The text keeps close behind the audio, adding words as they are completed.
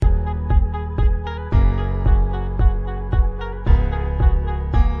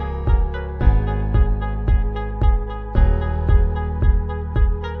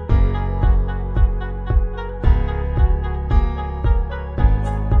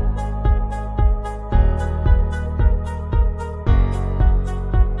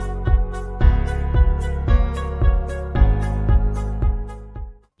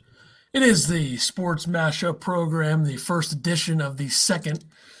It is the Sports Mashup program, the first edition of the second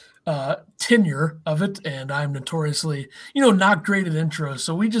tenure of it, and I'm notoriously, not great at intros,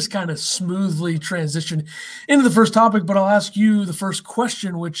 so we just kind of smoothly transition into the first topic, but I'll ask you the first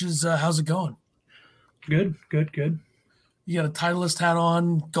question, which is, how's it going? Good. You got a Titleist hat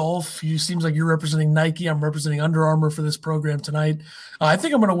on, golf. You seems like you're representing Nike. I'm representing Under Armour for this program tonight. I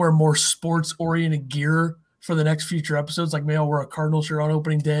think I'm going to wear more sports-oriented gear for the next future episodes. Like maybe I'll wear a Cardinal shirt on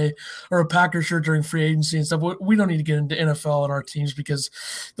opening day or a Packers shirt during free agency and stuff. We don't need to get into NFL and our teams because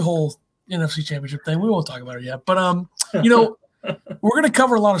the whole NFC Championship thing, we won't talk about it yet. But, we're going to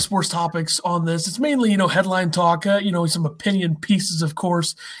cover a lot of sports topics on this. It's mainly, headline talk, some opinion pieces, of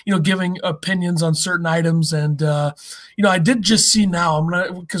course, giving opinions on certain items. And, I did just see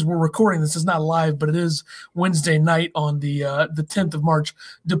now, because we're recording this, it's not live, but it is Wednesday night on the 10th of March.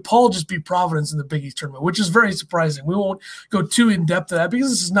 DePaul just beat Providence in the Big East tournament, which is very surprising. We won't go too in depth to that because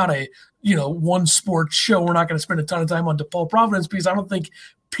this is not a, one sport show. We're not going to spend a ton of time on DePaul Providence because I don't think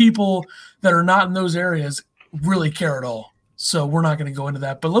people that are not in those areas really care at all. So we're not going to go into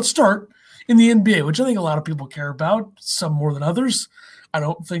that. But let's start in the NBA, which I think a lot of people care about, some more than others. I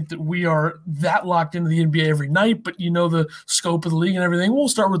don't think that we are that locked into the NBA every night, but the scope of the league and everything. We'll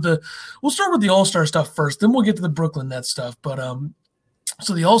start with the All-Star stuff first, then we'll get to the Brooklyn Nets stuff. But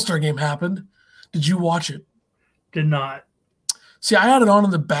so the All-Star game happened. Did you watch it? Did not. See, I had it on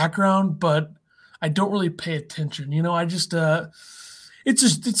in the background, but I don't really pay attention. I just it's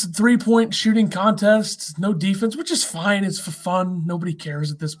a 3-point shooting contest, no defense, which is fine. It's for fun. Nobody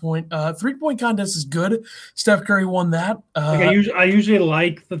cares at this point. 3-point contest is good. Steph Curry won that. I usually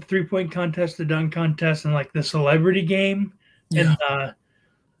like the 3-point contest, the dunk contest, and like the celebrity game. Yeah. And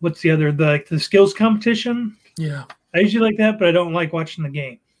what's the other? The skills competition. Yeah. I usually like that, but I don't like watching the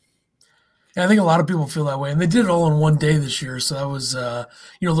game. Yeah, I think a lot of people feel that way, and they did it all in one day this year, so that was a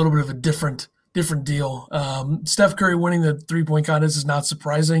little bit of a different deal. Steph Curry winning the 3-point contest is not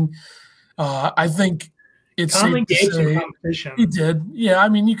surprising. I think it's Conley safe to gave some say competition. he did. Yeah, I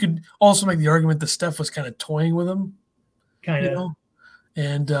mean, you could also make the argument that Steph was kind of toying with him. Kind of.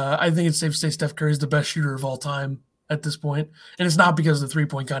 And I think it's safe to say Steph Curry is the best shooter of all time at this point. And it's not because of the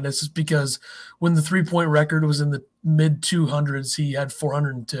 3-point contest. It's because when the 3-point record was in the mid-200s, he had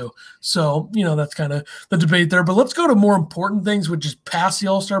 402. So, that's kind of the debate there. But let's go to more important things, which is past the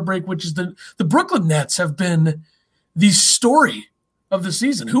All-Star break, which is the Brooklyn Nets have been the story of the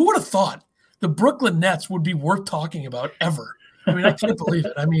season. Who would have thought the Brooklyn Nets would be worth talking about ever? I mean, I can't believe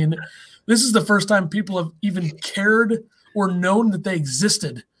it. I mean, this is the first time people have even cared or known that they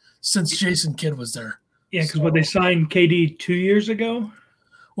existed since Jason Kidd was there. Yeah, because they signed KD 2 years ago?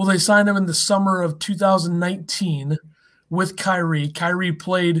 Well, they signed him in the summer of 2019 with Kyrie. Kyrie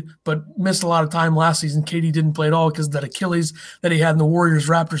played but missed a lot of time last season. KD didn't play at all because of that Achilles that he had in the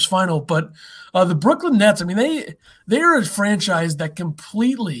Warriors-Raptors final. But the Brooklyn Nets, I mean, they are a franchise that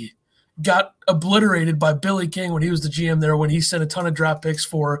completely got obliterated by Billy King when he was the GM there, when he sent a ton of draft picks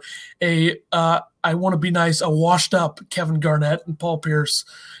for I want to be nice, a washed-up Kevin Garnett and Paul Pierce,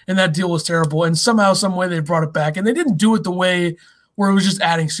 and that deal was terrible. And somehow, some way, they brought it back. And they didn't do it the way where it was just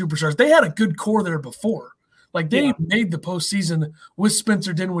adding superstars. They had a good core there before. Like, they made the postseason with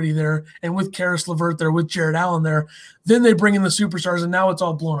Spencer Dinwiddie there and with Karis LeVert there, with Jared Allen there. Then they bring in the superstars, and now it's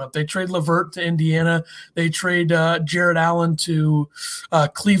all blown up. They trade LeVert to Indiana. They trade Jared Allen to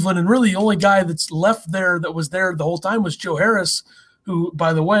Cleveland. And really the only guy that's left there that was there the whole time was Joe Harris, who,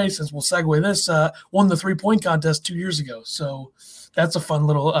 by the way, since we'll segue this, won the 3-point contest 2 years ago. So that's a fun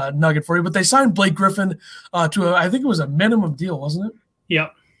little nugget for you. But they signed Blake Griffin to I think it was a minimum deal, wasn't it? Yeah.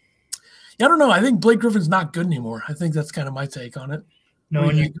 I don't know. I think Blake Griffin's not good anymore. I think that's kind of my take on it. No,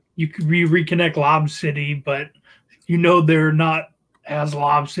 and you could reconnect Lob City, but they're not as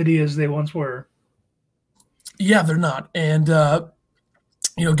Lob City as they once were. Yeah, they're not. And,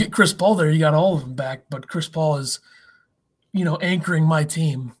 get Chris Paul there. You got all of them back. But Chris Paul is, anchoring my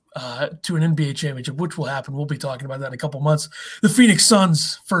team to an NBA championship, which will happen. We'll be talking about that in a couple months. The Phoenix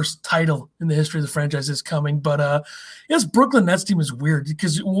Suns' first title in the history of the franchise is coming. But yes, Brooklyn Nets team is weird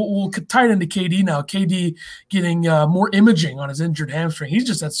because we'll tie it into KD now. KD getting more imaging on his injured hamstring. He's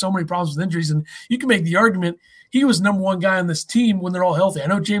just had so many problems with injuries, and you can make the argument he was number one guy on this team when they're all healthy. I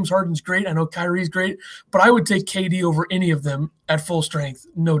know James Harden's great. I know Kyrie's great, but I would take KD over any of them at full strength,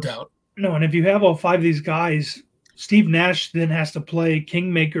 no doubt. No, and if you have all five of these guys, Steve Nash then has to play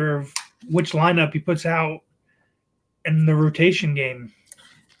kingmaker of which lineup he puts out in the rotation game.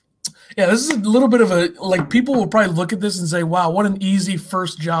 Yeah, this is a little bit of people will probably look at this and say, wow, what an easy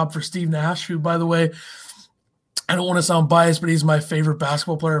first job for Steve Nash, who, by the way, I don't want to sound biased, but he's my favorite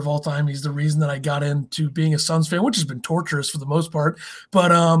basketball player of all time. He's the reason that I got into being a Suns fan, which has been torturous for the most part.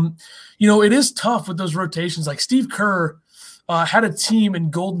 But it is tough with those rotations. Like Steve Kerr had a team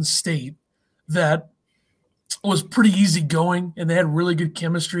in Golden State that was pretty easy going, and they had really good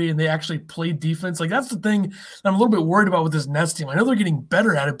chemistry, and they actually played defense. Like, that's the thing that I'm a little bit worried about with this Nets team. I know they're getting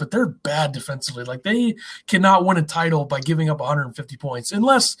better at it, but they're bad defensively. Like, they cannot win a title by giving up 150 points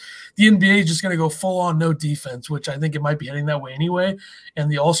unless the NBA is just going to go full on no defense, which I think it might be heading that way anyway. And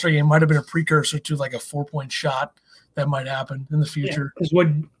the All-Star game might have been a precursor to like a 4-point shot that might happen in the future. Because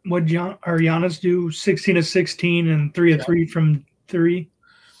what Giannis do? 16 of 16 and 3 of 3 from 3.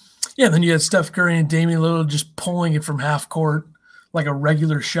 Yeah, then you had Steph Curry and Damian Lillard just pulling it from half court like a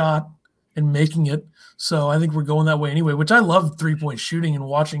regular shot and making it. So I think we're going that way anyway, which I love three-point shooting and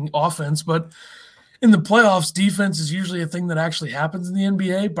watching offense. But in the playoffs, defense is usually a thing that actually happens in the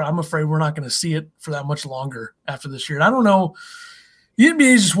NBA, but I'm afraid we're not going to see it for that much longer after this year. And I don't know. The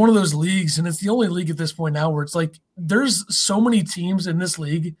NBA is just one of those leagues, and it's the only league at this point now where it's like there's so many teams in this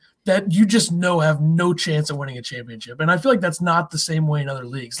league that you just know have no chance of winning a championship. And I feel like that's not the same way in other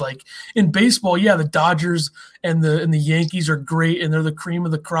leagues. Like in baseball, yeah, the Dodgers and the Yankees are great, and they're the cream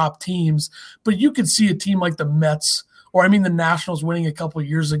of the crop teams. But you could see a team like the Mets, or the Nationals winning a couple of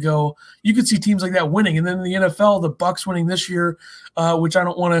years ago. You could see teams like that winning. And then in the NFL, the Bucks winning this year, which I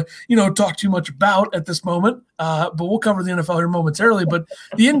don't want to, talk too much about at this moment. But we'll cover the NFL here momentarily. But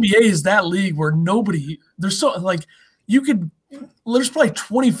the NBA is that league where there's probably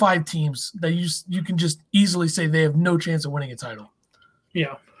 25 teams that you can just easily say they have no chance of winning a title.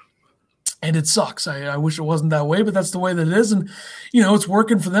 Yeah. And it sucks. I wish it wasn't that way, but that's the way that it is. And, it's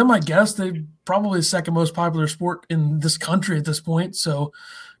working for them, I guess. They're probably the second most popular sport in this country at this point. So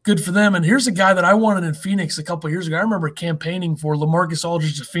good for them. And here's a guy that I wanted in Phoenix a couple of years ago. I remember campaigning for LaMarcus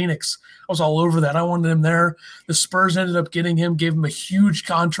Aldridge to Phoenix. I was all over that. I wanted him there. The Spurs ended up getting him, gave him a huge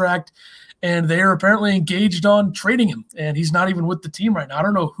contract, and they are apparently engaged on trading him. And he's not even with the team right now. I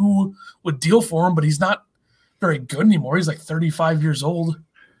don't know who would deal for him, but he's not very good anymore. He's like 35 years old.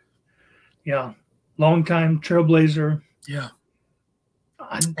 Yeah, long-time trailblazer. Yeah.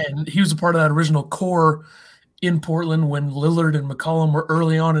 And he was a part of that original core in Portland when Lillard and McCollum were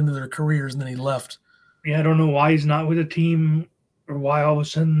early on into their careers, and then he left. Yeah, I don't know why he's not with the team or why all of a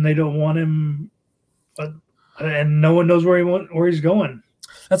sudden they don't want him, and no one knows where he's going.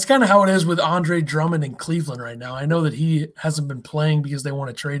 That's kind of how it is with Andre Drummond in Cleveland right now. I know that he hasn't been playing because they want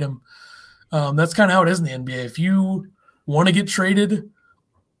to trade him. That's kind of how it is in the NBA. If you want to get traded,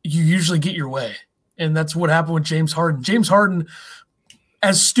 you usually get your way. And that's what happened with James Harden. James Harden,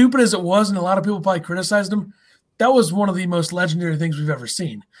 as stupid as it was, and a lot of people probably criticized him, that was one of the most legendary things we've ever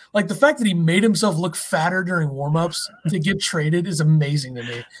seen. Like the fact that he made himself look fatter during warmups to get traded is amazing to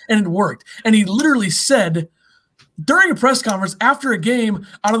me. And it worked. And he literally said during a press conference after a game,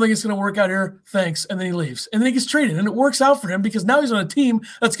 I don't think it's going to work out here. Thanks. And then he leaves. And then he gets traded. And it works out for him because now he's on a team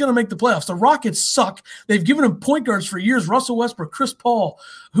that's going to make the playoffs. The Rockets suck. They've given him point guards for years. Russell Westbrook, Chris Paul.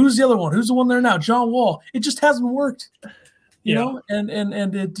 Who's the other one? Who's the one there now? John Wall. It just hasn't worked. You know,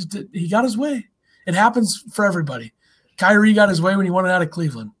 and he got his way. It happens for everybody. Kyrie got his way when he wanted out of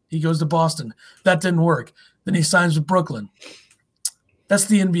Cleveland. He goes to Boston. That didn't work. Then he signs with Brooklyn. That's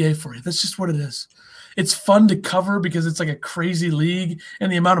the NBA for you. That's just what it is. It's fun to cover because it's like a crazy league, and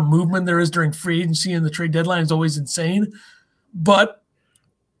the amount of movement there is during free agency and the trade deadline is always insane. But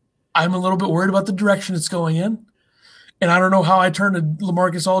I'm a little bit worried about the direction it's going in. And I don't know how I turned a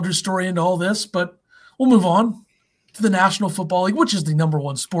LaMarcus Aldridge story into all this, but we'll move on to the National Football League, which is the number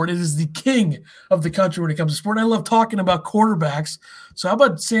one sport. It is the king of the country when it comes to sport. And I love talking about quarterbacks. So how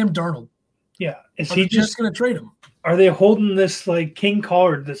about Sam Darnold? Yeah. Is he he just going to trade him? Are they holding this like king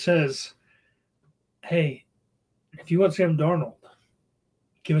card that says, hey, if you want Sam Darnold,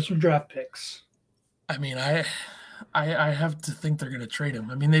 give us some draft picks? I mean, I have to think they're going to trade him.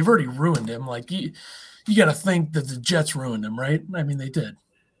 I mean, they've already ruined him. Like you got to think that the Jets ruined him, right? I mean, they did.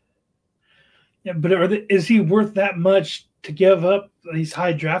 Yeah, but is he worth that much to give up these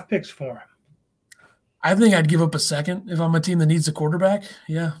high draft picks for him? I think I'd give up a second if I'm a team that needs a quarterback.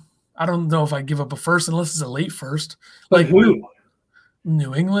 Yeah. I don't know if I'd give up a first unless it's a late first. Like who?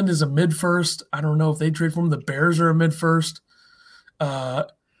 New England is a mid-first. I don't know if they trade for him. The Bears are a mid-first. The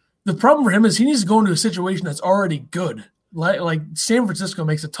problem for him is he needs to go into a situation that's already good. Like San Francisco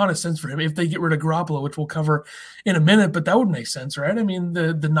makes a ton of sense for him if they get rid of Garoppolo, which we'll cover in a minute, but that would make sense, right? I mean,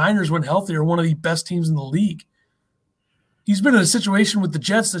 the Niners, when healthy, are one of the best teams in the league. He's been in a situation with the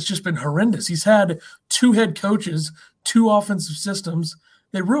Jets that's just been horrendous. He's had 2 head coaches, 2 offensive systems.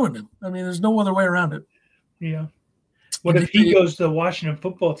 They ruined him. I mean, there's no other way around it. Yeah. What if he goes to the Washington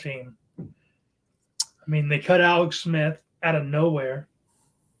football team? I mean, they cut Alex Smith out of nowhere.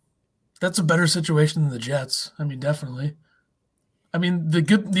 That's a better situation than the Jets. I mean, definitely. I mean,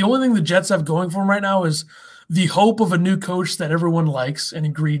 the only thing the Jets have going for them right now is the hope of a new coach that everyone likes and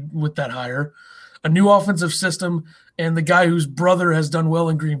agreed with that hire, a new offensive system, and the guy whose brother has done well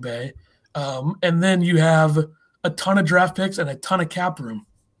in Green Bay. And then you have a ton of draft picks and a ton of cap room.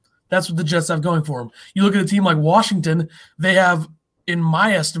 That's what the Jets have going for them. You look at a team like Washington, they have, in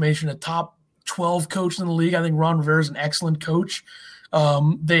my estimation, a top 12 coach in the league. I think Ron Rivera is an excellent coach. I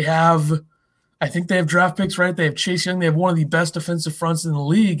think they have draft picks, right? They have Chase Young. They have one of the best defensive fronts in the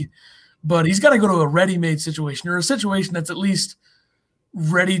league, but he's got to go to a ready-made situation or a situation that's at least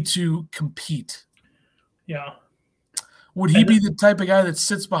ready to compete. Yeah. Would he be the type of guy that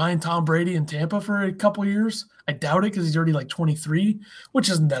sits behind Tom Brady in Tampa for a couple of years? I doubt it because he's already like 23, which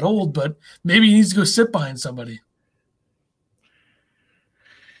isn't that old, but maybe he needs to go sit behind somebody.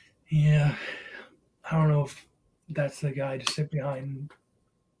 Yeah. I don't know if that's the guy to sit behind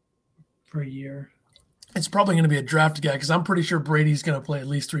for a year. It's probably going to be a drafted guy because I'm pretty sure Brady's going to play at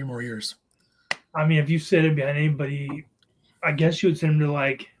least 3 more years. I mean, if you sit it behind anybody, I guess you would send him to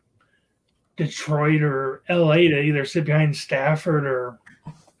like Detroit or LA to either sit behind Stafford or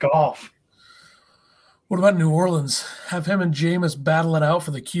Goff. What about New Orleans? Have him and Jameis battle it out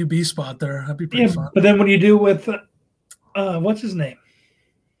for the QB spot there. That'd be pretty fun. But then what do you do with what's his name?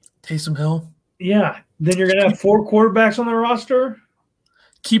 Taysom Hill. Yeah. Then you're gonna have 4 quarterbacks on the roster.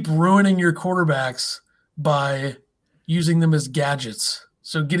 Keep ruining your quarterbacks by using them as gadgets.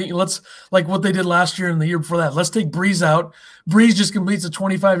 So let's like what they did last year and the year before that. Let's take Breeze out. Breeze just completes a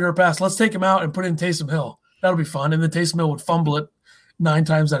 25-yard pass. Let's take him out and put in Taysom Hill. That'll be fun. And then Taysom Hill would fumble it 9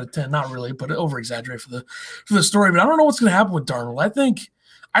 times out of 10. Not really, but over-exaggerate for the story. But I don't know what's going to happen with Darnold.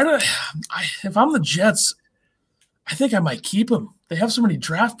 If I'm the Jets, I think I might keep him. They have so many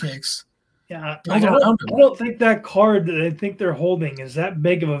draft picks. Yeah, I don't think that card that they think they're holding is that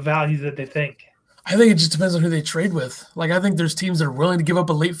big of a value that they think. I think it just depends on who they trade with. Like, I think there's teams that are willing to give up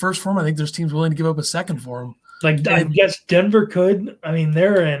a late first for him. I think there's teams willing to give up a second for him. Like, I guess Denver could. I mean,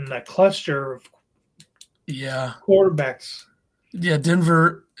 they're in a cluster of quarterbacks. Yeah,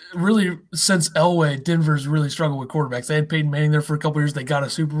 Denver really, since Elway, Denver's really struggled with quarterbacks. They had Peyton Manning there for a couple of years. They got a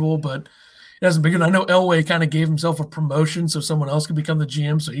Super Bowl, but it hasn't been good. I know Elway kind of gave himself a promotion so someone else could become the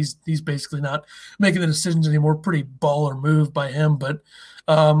GM, so he's basically not making the decisions anymore. Pretty baller move by him, but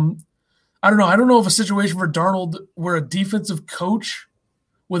I don't know. I don't know if a situation for Darnold where a defensive coach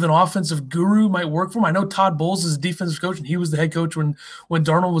with an offensive guru might work for him. I know Todd Bowles is a defensive coach, and he was the head coach when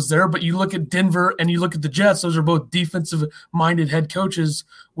Darnold was there. But you look at Denver and you look at the Jets; those are both defensive-minded head coaches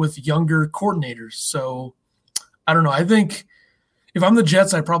with younger coordinators. So I don't know. I think if I'm the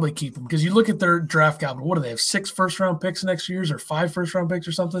Jets, I'd probably keep them because you look at their draft capital. What do they have? 6 first-round picks next year, or 5 first-round picks,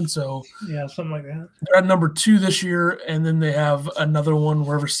 or something? So yeah, something like that. They're at number 2 this year, and then they have another one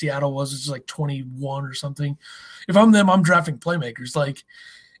wherever Seattle was. It's like 21 or something. If I'm them, I'm drafting playmakers. Like,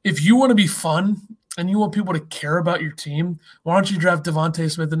 if you want to be fun and you want people to care about your team, why don't you draft Devontae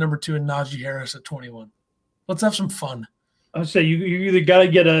Smith at number 2 and Najee Harris at 21? Let's have some fun. I would say you either got to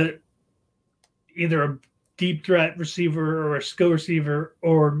get either a deep threat receiver or a skill receiver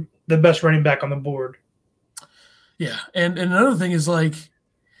or the best running back on the board. Yeah, and another thing is, like,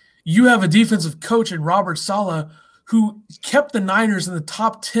 you have a defensive coach in Robert Saleh who kept the Niners in the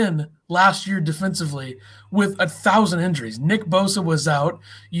top 10 last year defensively with 1,000 injuries. Nick Bosa was out.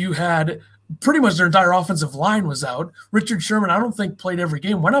 You had pretty much their entire offensive line was out. Richard Sherman, I don't think, played every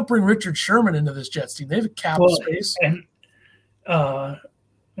game. Why not bring Richard Sherman into this Jets team? They have a cap space. And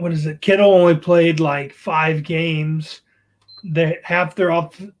what is it? Kittle only played like 5 games. Half their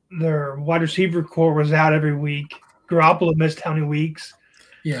wide receiver core was out every week. Garoppolo missed how many weeks?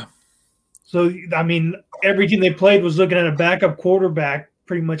 Yeah. So, I mean, every team they played was looking at a backup quarterback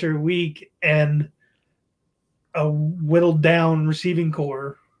pretty much every week and a whittled down receiving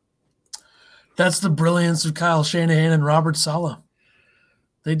core. That's the brilliance of Kyle Shanahan and Robert Saleh.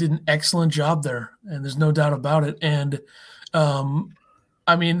 They did an excellent job there, and there's no doubt about it. And,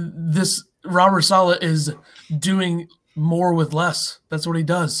 I mean, this Robert Saleh is doing more with less. That's what he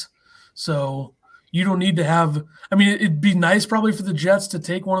does. So you don't need to have – I mean, it'd be nice probably for the Jets to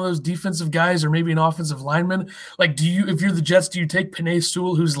take one of those defensive guys or maybe an offensive lineman. Like, if you're the Jets, do you take Penei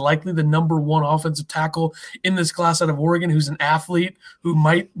Sewell, who's likely the number 1 offensive tackle in this class out of Oregon, who's an athlete, who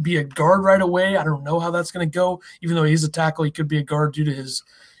might be a guard right away? I don't know how that's going to go. Even though he's a tackle, he could be a guard due to his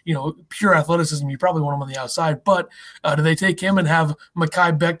 – pure athleticism. You probably want him on the outside. But do they take him and have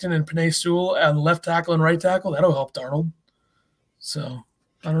Mekhi Becton and Penei Sewell and left tackle and right tackle? That'll help Darnold. So,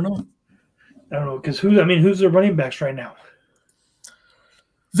 I don't know. I don't know, because who's their running backs right now?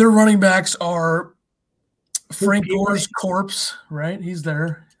 Their running backs are Frank Gore's corpse, right? He's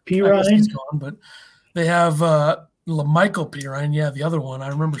there. P. I guess Ryan. he's gone, but they have LaMichael Pirine. Yeah, the other one. I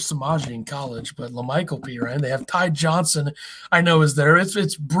remember Samaji in college, but LaMichael Pirine. They have Ty Johnson. I know is there.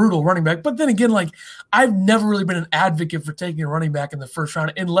 It's brutal running back. But then again, like I've never really been an advocate for taking a running back in the first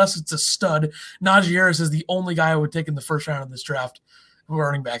round unless it's a stud. Najee Harris is the only guy I would take in the first round in this draft.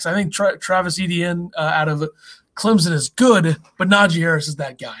 Running backs. I think Travis Etienne out of Clemson is good, but Najee Harris is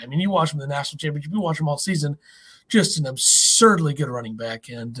that guy. I mean, you watch him in the national championship, you watch him all season, just an absurdly good running back.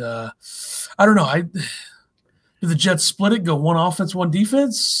 And I don't know. Do the Jets split it, go one offense, one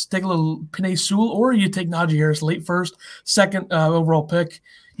defense, take a little Penei Sewell, or you take Najee Harris late first, second overall pick,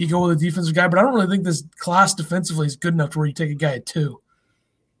 you go with a defensive guy. But I don't really think this class defensively is good enough to where you take a guy at 2.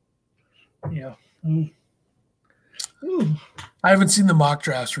 Yeah. I haven't seen the mock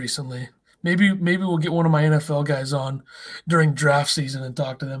drafts recently. Maybe we'll get one of my NFL guys on during draft season and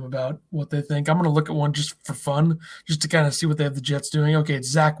talk to them about what they think. I'm going to look at one just for fun, just to kind of see what they have the Jets doing. Okay, it's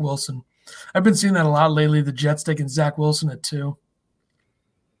Zach Wilson. I've been seeing that a lot lately, the Jets taking Zach Wilson at 2.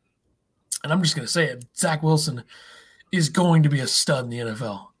 And I'm just going to say it. Zach Wilson is going to be a stud in the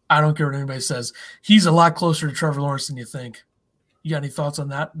NFL. I don't care what anybody says. He's a lot closer to Trevor Lawrence than you think. You got any thoughts on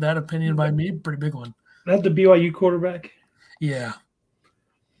that opinion by me? Pretty big one. That's the BYU quarterback? Yeah.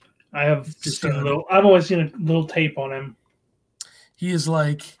 I have just seen I've always seen a little tape on him. He's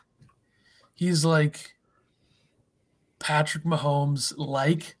like Patrick Mahomes,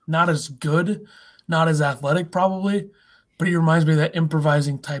 not as good, not as athletic probably, but he reminds me of that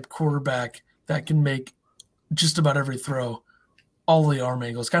improvising type quarterback that can make just about every throw, all the arm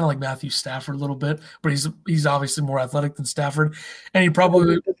angles, kind of like Matthew Stafford a little bit, but he's obviously more athletic than Stafford, and he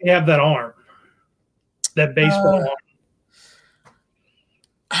probably have that arm, that baseball arm.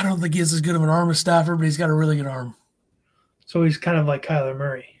 I don't think he has as good of an arm as Stafford, but he's got a really good arm. So he's kind of like Kyler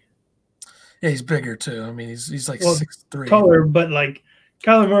Murray. Yeah, he's bigger too. I mean, he's like 6'3". Taller, but like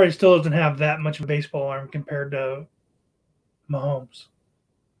Kyler Murray still doesn't have that much of a baseball arm compared to Mahomes.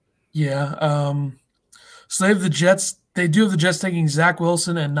 Yeah. So they have the Jets. They do have the Jets taking Zach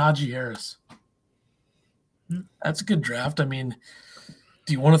Wilson and Najee Harris. That's a good draft. I mean,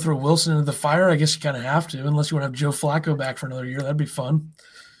 do you want to throw Wilson into the fire? I guess you kind of have to, unless you want to have Joe Flacco back for another year. That'd be fun.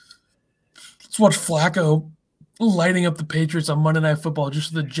 Let's watch Flacco lighting up the Patriots on Monday Night Football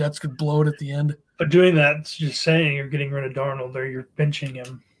just so the Jets could blow it at the end. But doing that's just saying you're getting rid of Darnold or you're benching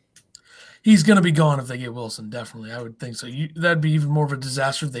him. He's going to be gone if they get Wilson, definitely. I would think so. That'd be even more of a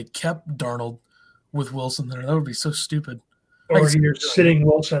disaster if they kept Darnold with Wilson there. That would be so stupid. Or you're sitting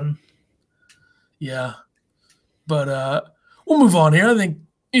Wilson. Yeah. But we'll move on here. I think,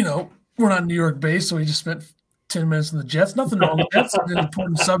 we're not New York based, so we just spent 10 minutes on the Jets. Nothing wrong with that. It's an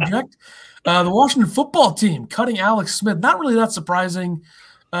important subject. The Washington football team cutting Alex Smith. Not really that surprising,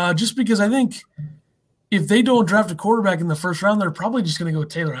 just because I think if they don't draft a quarterback in the first round, they're probably just going to go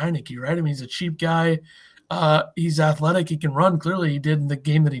Taylor Heineke, right? I mean, he's a cheap guy. He's athletic. He can run. Clearly, he did in the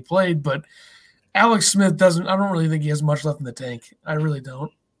game that he played. But Alex Smith doesn't – I don't really think he has much left in the tank. I really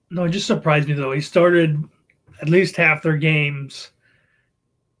don't. No, it just surprised me, though. He started at least half their games.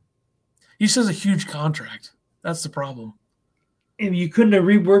 He says a huge contract. That's the problem. If you couldn't have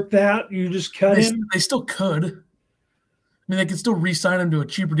reworked that, you just cut him? They still could. I mean, they could still re-sign him to a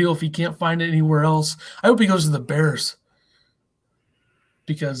cheaper deal if he can't find it anywhere else. I hope he goes to the Bears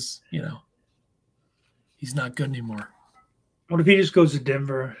because, he's not good anymore. What if he just goes to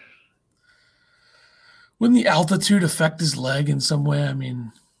Denver? Wouldn't the altitude affect his leg in some way? I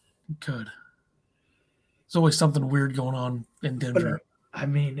mean, it could. There's always something weird going on in Denver. But, I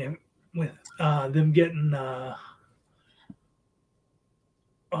mean, with them getting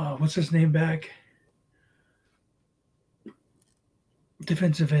what's his name back?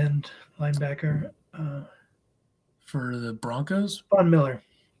 Defensive end, linebacker. For the Broncos? Von Miller.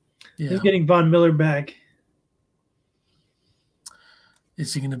 Yeah. They're getting Von Miller back.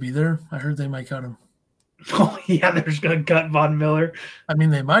 Is he going to be there? I heard they might cut him. Oh, yeah, they're just going to cut Von Miller. I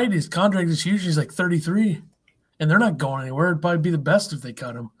mean, they might. His contract is huge. He's like 33. And they're not going anywhere. It'd probably be the best if they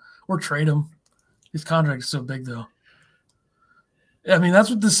cut him or trade him. His contract is so big, though. I mean,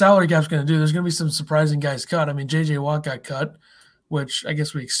 that's what the salary cap's going to do. There's going to be some surprising guys cut. I mean, J.J. Watt got cut, which I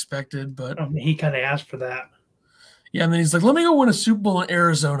guess we expected. But he kind of asked for that. Yeah, and then he's like, let me go win a Super Bowl in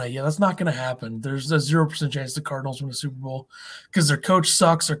Arizona. Yeah, that's not going to happen. There's a 0% chance the Cardinals win a Super Bowl because their coach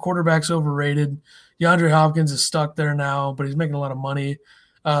sucks. Their quarterback's overrated. DeAndre Hopkins is stuck there now, but he's making a lot of money.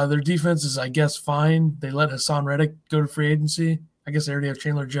 Their defense is, I guess, fine. They let Hassan Reddick go to free agency. I guess they already have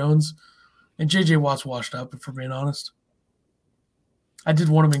Chandler Jones. And J.J. Watt's washed up, if we're being honest. I did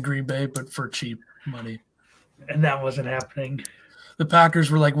want him in Green Bay, but for cheap money. And that wasn't happening. The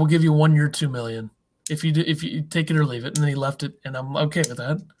Packers were like, we'll give you 1 year, $2 million. If you take it or leave it, and then he left it, and I'm okay with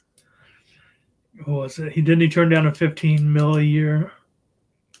that. What was it? He turned down a $15 million a year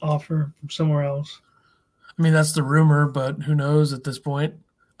offer from somewhere else. I mean, that's the rumor, but who knows at this point?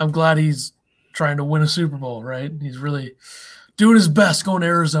 I'm glad he's trying to win a Super Bowl, right? He's really doing his best going to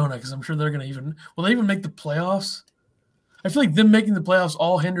Arizona because I'm sure they're going to will they even make the playoffs? I feel like them making the playoffs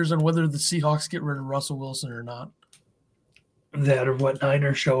all hinders on whether the Seahawks get rid of Russell Wilson or not. That or what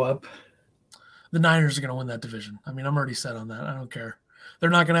Niners show up. The Niners are going to win that division. I mean, I'm already set on that. I don't care. They're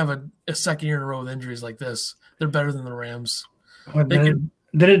not going to have a second year in a row with injuries like this. They're better than the Rams. Well, then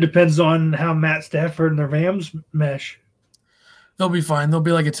it depends on how Matt Stafford and the Rams mesh. They'll be fine. They'll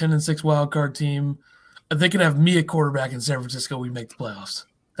be like a 10-6 wild card team. If they can have me at quarterback in San Francisco, we make the playoffs.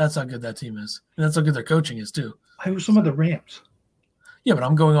 That's how good that team is, and that's how good their coaching is too. I was some of the Rams. Yeah, but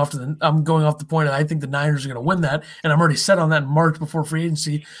I'm going off the point that I think the Niners are going to win that, and I'm already set on that in March before free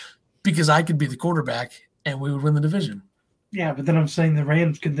agency because I could be the quarterback and we would win the division. Yeah, but then I'm saying the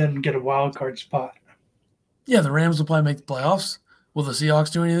Rams could then get a wild card spot. Yeah, the Rams will probably make the playoffs. Will the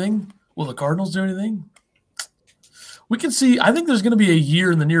Seahawks do anything? Will the Cardinals do anything? We can see. I think there's going to be a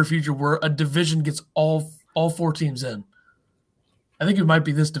year in the near future where a division gets all four teams in. I think it might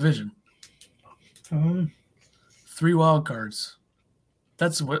be this division. 3 wild cards.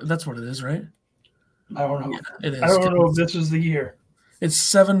 That's what it is, right? I don't know. Yeah, it is. I don't know if this is the year. It's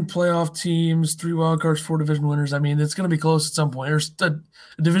 7 playoff teams, 3 wild cards, 4 division winners. I mean, it's going to be close at some point. There's a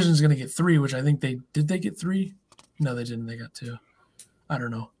division is going to get 3, which I think they get 3? No, they didn't. They got 2. I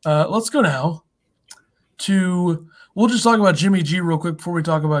don't know. Let's go now to. We'll just talk about Jimmy G real quick before we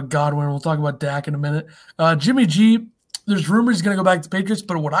talk about Godwin. We'll talk about Dak in a minute. Jimmy G, there's rumors he's going to go back to the Patriots,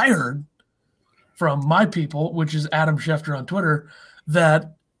 but what I heard from my people, which is Adam Schefter on Twitter,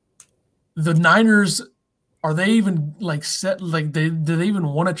 that the Niners are they even like set like do they even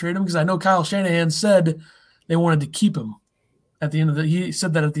want to trade him? Because I know Kyle Shanahan said they wanted to keep him at the end of he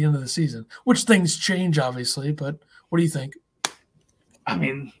said that at the end of the season, which things change obviously, but what do you think? I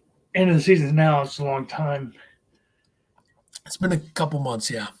mean, end of the season now, it's a long time. It's been a couple months,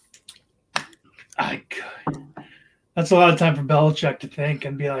 yeah. That's a lot of time for Belichick to think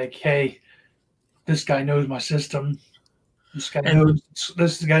and be like, hey, this guy knows my system. This guy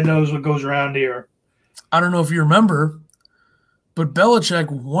knows what goes around here. I don't know if you remember, but Belichick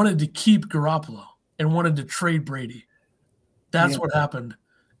wanted to keep Garoppolo and wanted to trade Brady. That's what happened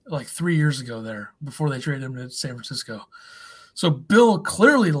like 3 years ago there before they traded him to San Francisco. So Bill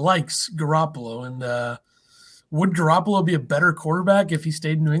clearly likes Garoppolo, and would Garoppolo be a better quarterback if he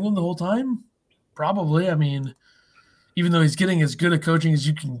stayed in New England the whole time? Probably. I mean, even though he's getting as good a coaching as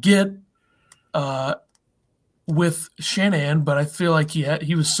you can get with Shanahan, but I feel like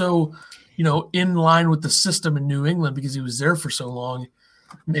he was so, in line with the system in New England because he was there for so long.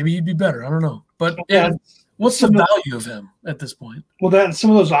 Maybe he'd be better. I don't know. But what's the value of him at this point? Well,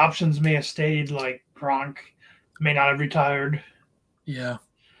 some of those options may have stayed, like Gronk may not have retired. Yeah.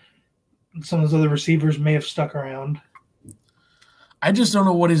 Some of those other receivers may have stuck around. I just don't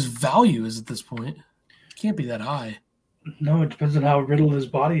know what his value is at this point. It can't be that high. No, it depends on how riddled his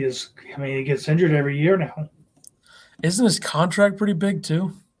body is. I mean, he gets injured every year now. Isn't his contract pretty big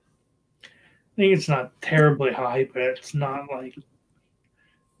too? I think it's not terribly high, but it's not like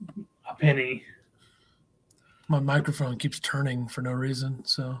a penny. My microphone keeps turning for no reason,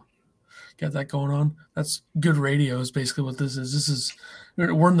 so got that going on. That's good radio is basically what this is.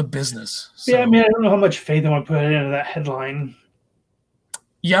 We're in the business. So. Yeah, I mean, I don't know how much faith I want to put into that headline.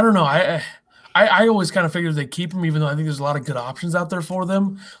 Yeah, I don't know. I always kind of figured they'd keep him, even though I think there's a lot of good options out there for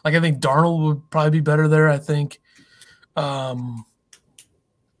them. Like I think Darnold would probably be better there. I think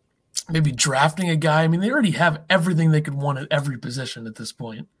maybe drafting a guy. I mean, they already have everything they could want at every position at this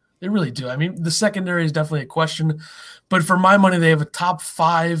point. They really do. I mean, the secondary is definitely a question, but for my money, they have a top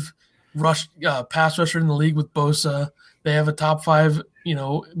 5 pass rusher in the league with Bosa. They have a top 5,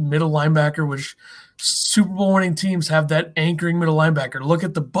 middle linebacker, which Super Bowl winning teams have that anchoring middle linebacker. Look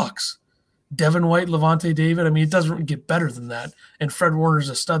at the Bucks. Devin White, Levante David. I mean, it doesn't get better than that. And Fred Warner's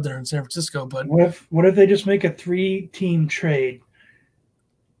a stud there in San Francisco. But what if they just make a 3-team trade?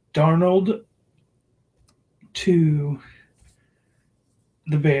 Darnold to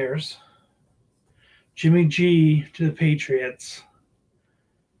the Bears, Jimmy G to the Patriots,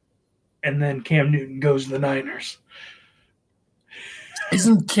 and then Cam Newton goes to the Niners.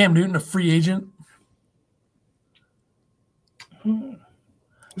 Isn't Cam Newton a free agent? I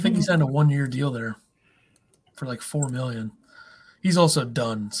think he signed a 1-year deal there for like $4 million. He's also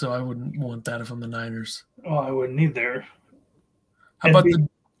done, so I wouldn't want that if I'm the Niners. Oh, I wouldn't either.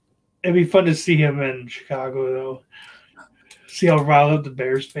 It'd be fun to see him in Chicago, though. See how riled up the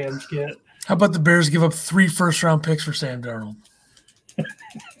Bears fans get. How about the Bears give up 3 first-round picks for Sam Darnold?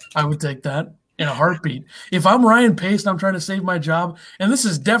 I would take that in a heartbeat. If I'm Ryan Pace and I'm trying to save my job, and this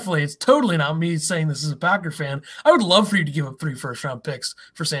is definitely, it's totally not me saying this as a Packer fan, I would love for you to give up 3 first-round picks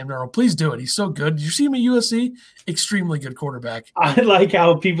for Sam Darnold. Please do it. He's so good. Did you see him at USC? Extremely good quarterback. I like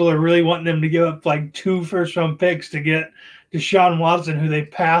how people are really wanting them to give up like 2 first-round picks to get Deshaun Watson, who they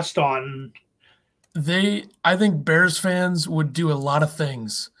passed on. I think Bears fans would do a lot of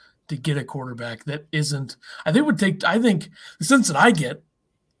things to get a quarterback that isn't. I think the sense that I get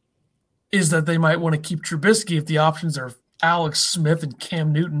is that they might want to keep Trubisky if the options are Alex Smith and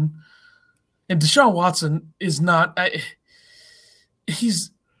Cam Newton. And Deshaun Watson is not.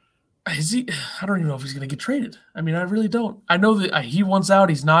 Is he? I don't even know if he's going to get traded. I mean, I really don't. I know that he wants out.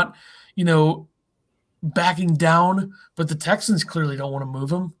 He's not, backing down. But the Texans clearly don't want to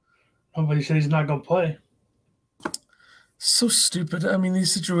move him. Nobody said he's not going to play. So stupid. I mean,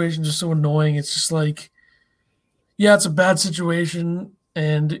 these situations are so annoying. It's just like, yeah, it's a bad situation,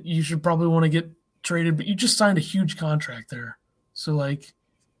 and you should probably want to get traded, but you just signed a huge contract there. So, like,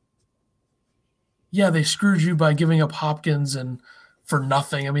 yeah, they screwed you by giving up Hopkins and for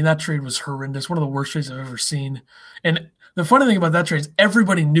nothing. I mean, that trade was horrendous. One of the worst trades I've ever seen. And the funny thing about that trade is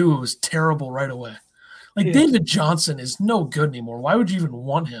everybody knew it was terrible right away. Like, yeah. David Johnson is no good anymore. Why would you even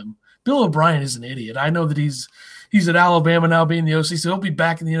want him? Bill O'Brien is an idiot. I know that he's at Alabama now being the OC, so he'll be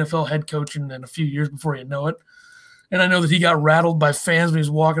back in the NFL head coaching in a few years before you know it. And I know that he got rattled by fans when he was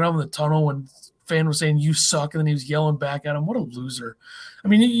walking out in the tunnel when fan was saying, "You suck," and then he was yelling back at him. What a loser. I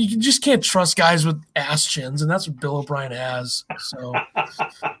mean, you just can't trust guys with ass chins, and that's what Bill O'Brien has. So,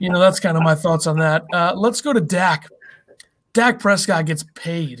 that's kind of my thoughts on that. Let's go to Dak. Dak Prescott gets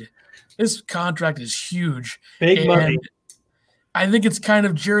paid. This contract is huge. Big money. I think it's kind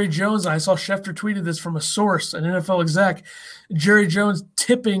of Jerry Jones. I saw Schefter tweeted this from a source, an NFL exec. Jerry Jones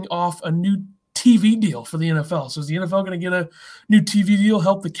tipping off a new TV deal for the NFL. So is the NFL going to get a new TV deal,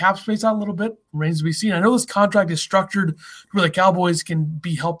 help the cap space out a little bit? Remains to be seen. I know this contract is structured where the Cowboys can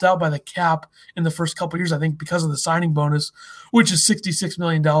be helped out by the cap in the first couple of years, I think, because of the signing bonus, which is $66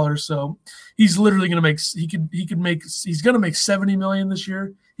 million. So he's literally going to make – he's going to make $70 million this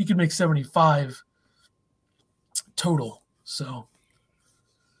year. He could make 75 total. So,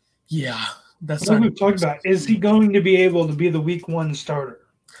 yeah, that's what we've talked about. Is he going to be able to be the week 1 starter?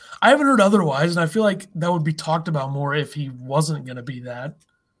 I haven't heard otherwise, and I feel like that would be talked about more if he wasn't going to be that.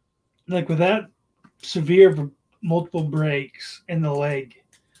 Like with that severe multiple breaks in the leg,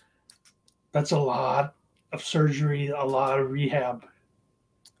 that's a lot of surgery, a lot of rehab.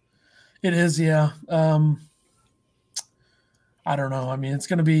 It is, yeah. I don't know. I mean, it's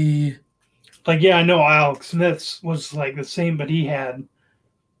going to be – like, yeah, I know Alex Smith's was like the same, but he had,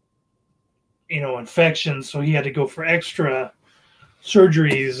 infections, so he had to go for extra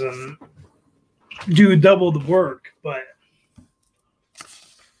surgeries and do double the work. But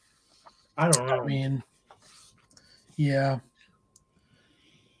I don't know. I mean, yeah.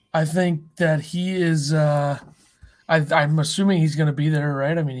 I think that he is I'm assuming he's going to be there,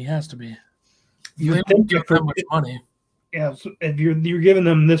 right? I mean, he has to be. You think give that much money. Yeah, so if you're giving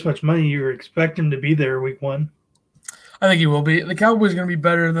them this much money, you're expecting him to be there week 1. I think he will be. The Cowboys are going to be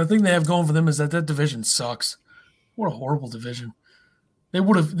better, and the thing they have going for them is that division sucks. What a horrible division. They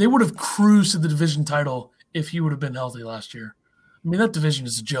would have cruised to the division title if he would have been healthy last year. I mean, that division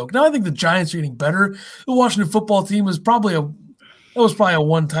is a joke. Now I think the Giants are getting better. The Washington football team was probably a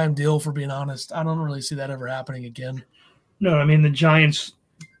one-time deal, for being honest. I don't really see that ever happening again. No, I mean the Giants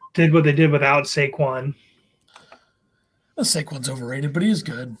did what they did without Saquon. Saquon's overrated, but he is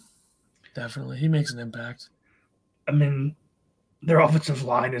good. Definitely. He makes an impact. I mean, their offensive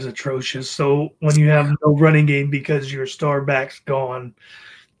line is atrocious. So when you have no running game because your star back's gone,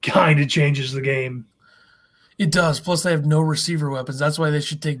 kind of changes the game. It does. Plus, they have no receiver weapons. That's why they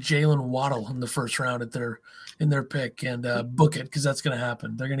should take Jalen Waddle in the first round in their pick and book it, because that's going to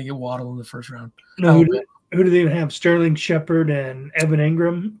happen. They're going to get Waddle in the first round. No, who do they even have? Sterling Shepard and Evan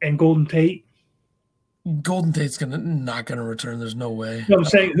Ingram and Golden Tate? Golden Tate's not gonna return. There's no way. No, I'm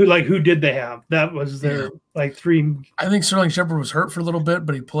saying who did they have? That was their three. I think Sterling Shepard was hurt for a little bit,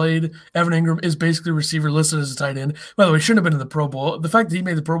 but he played. Evan Ingram is basically receiver listed as a tight end. By the way, shouldn't have been in the Pro Bowl. The fact that he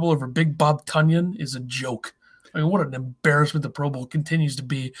made the Pro Bowl over Big Bob Tunyon is a joke. I mean, what an embarrassment the Pro Bowl continues to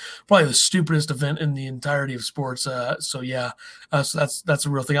be. Probably the stupidest event in the entirety of sports. So that's a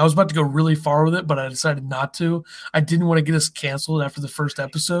real thing. I was about to go really far with it, but I decided not to. I didn't want to get us canceled after the first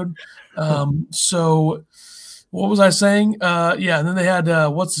episode. So what was I saying? And then they had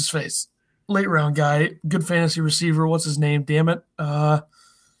what's his face? Late round guy, good fantasy receiver. What's his name? Damn it.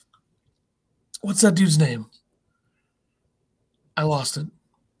 What's that dude's name? I lost it.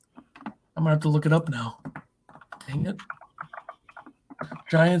 I'm gonna have to look it up now. Dang it.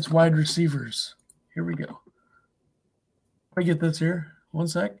 Giants wide receivers. Here we go. Let me get this here. One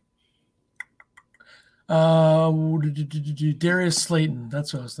sec. Darius Slayton.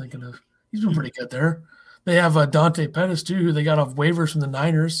 That's what I was thinking of. He's been pretty good there. They have Dante Pettis, too, who they got off waivers from the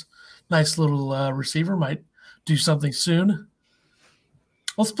Niners. Nice little receiver. Might do something soon.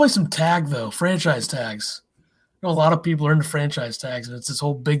 Let's play some tag, though. Franchise tags. I know a lot of people are into franchise tags, and it's this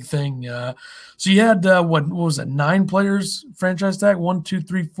whole big thing. So you had, what was it, 9 players franchise tag? 1, 2,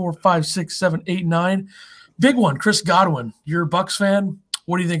 3, 4, 5, 6, 7, 8, 9. Big one, Chris Godwin. You're a Bucs fan.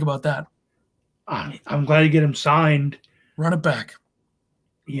 What do you think about that? I'm glad to get him signed. Run it back.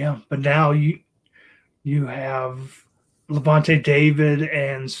 Yeah, but now you have Levante David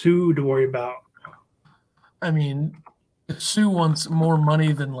and Sue to worry about. I mean, if Sue wants more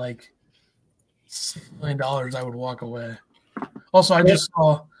money than like $6 million, I would walk away. Also, I just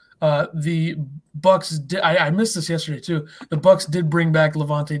saw the Bucs. I missed this yesterday too. The Bucs did bring back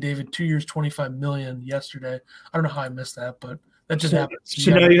Levante David, 2 years, $25 million yesterday. I don't know how I missed that, but that just happened.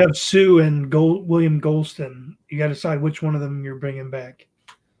 So now you have Sue and William Golston. You got to decide which one of them you're bringing back.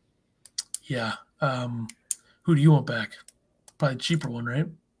 Yeah. Who do you want back? Probably the cheaper one, right?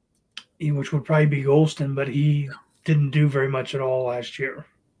 Which would probably be Golston, but he didn't do very much at all last year.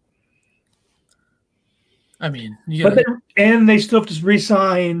 I mean, they still have to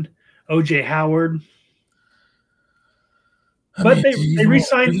re-sign OJ Howard. But they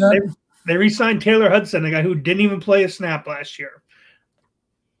re-signed Taylor Hudson, a guy who didn't even play a snap last year.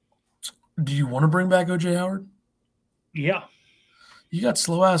 Do you want to bring back OJ Howard? Yeah. You got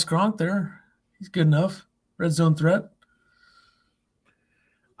slow ass Gronk there. He's good enough. Red zone threat.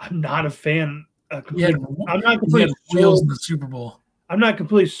 I'm not a fan. I'm not completely sold in the Super Bowl. I'm not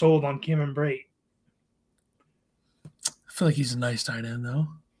completely sold on Cameron Brate. I feel like he's a nice tight end, though.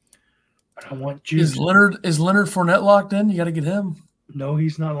 But I want juice. Is Leonard Fournette locked in? You got to get him. No,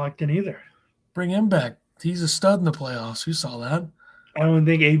 he's not locked in either. Bring him back. He's a stud in the playoffs. Who saw that? I don't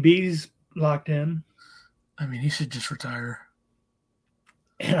think AB's locked in. I mean, he should just retire.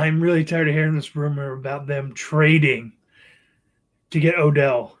 And I'm really tired of hearing this rumor about them trading to get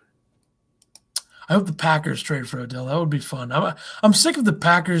Odell. I hope the Packers trade for Odell. That would be fun. I'm sick of the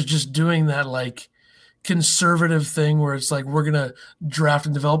Packers just doing that like conservative thing where it's like we're gonna draft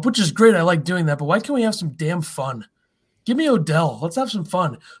and develop, which is great. I like doing that, but why can't we have some damn fun? Give me Odell. Let's have some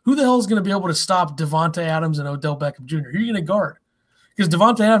fun. Who the hell is going to be able to stop Devontae Adams and Odell Beckham Jr.? Who are you going to guard? Because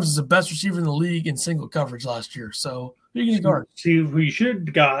Devontae Adams is the best receiver in the league in single coverage last year. So who are you going to guard? See, who you should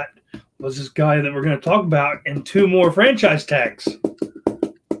have got was this guy that we're going to talk about and 2 more franchise tags.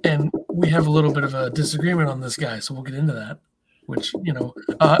 And we have a little bit of a disagreement on this guy, so we'll get into that. Which,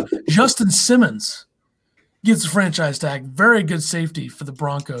 Justin Simmons gets a franchise tag. Very good safety for the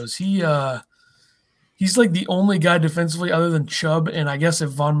Broncos. He's like the only guy defensively other than Chubb, and I guess if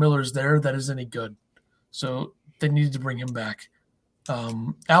Von Miller's there, that is any good. So they needed to bring him back.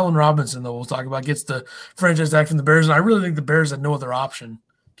 Allen Robinson, though, we'll talk about, gets the franchise tag from the Bears, and I really think the Bears had no other option.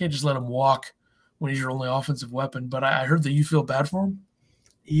 Can't just let him walk when he's your only offensive weapon. But I heard that you feel bad for him.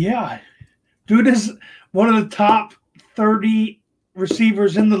 Yeah. Dude is one of the top 30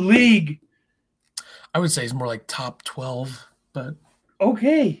 receivers in the league. I would say he's more like top 12, but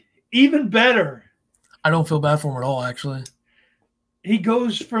okay, even better. I don't feel bad for him at all, actually. He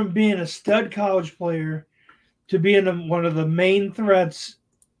goes from being a stud college player to being one of the main threats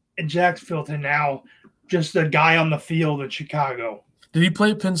in Jacksonville to now just a guy on the field at Chicago. Did he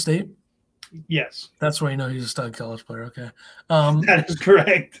play at Penn State? Yes. That's why you know he's a stud college player. Okay. That is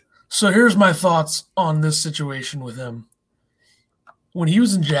correct. So here's my thoughts on this situation with him. When he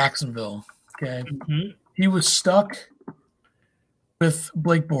was in Jacksonville, okay, he was stuck with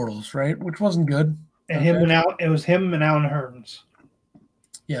Blake Bortles, right? Which wasn't good. And it was him and Alan Hearns.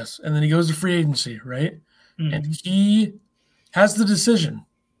 Yes. And then he goes to free agency, right? And he has the decision.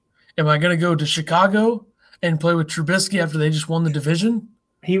 Am I going to go to Chicago and play with Trubisky after they just won the division?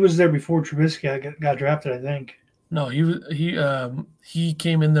 He was there before Trubisky got drafted, I think. No, he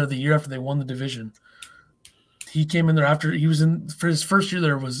came in there the year after they won the division. He came in there after he was in for his first year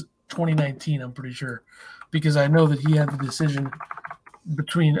there was 2019, I'm pretty sure. Because I know that he had the decision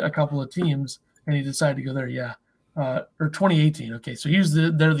between a couple of teams and he decided to go there, yeah. Or 2018. Okay, so he was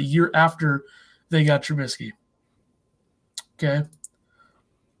there the year after they got Trubisky. Okay.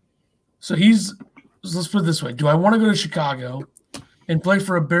 So let's put it this way. Do I want to go to Chicago and play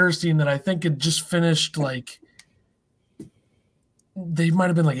for a Bears team that I think had just finished they might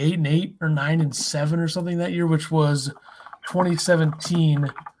have been like 8-8 or 9-7 or something that year, which was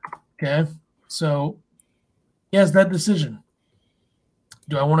 2017. Okay. So he has that decision.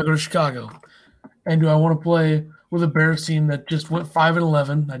 Do I want to go to Chicago? And do I want to play with a Bears team that just went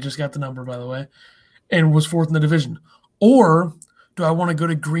 5-11? I just got the number, by the way, and was fourth in the division. Or do I want to go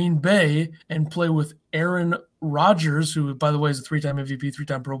to Green Bay and play with Aaron Rodgers, who, by the way, is a three-time MVP,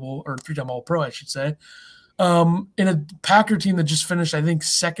 three-time Pro Bowl, or three-time All-Pro, I should say, in a Packer team that just finished, I think,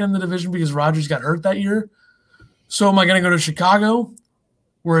 second in the division because Rodgers got hurt that year? So am I going to go to Chicago,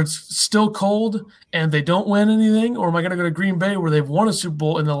 where it's still cold and they don't win anything? Or am I going to go to Green Bay, where they've won a Super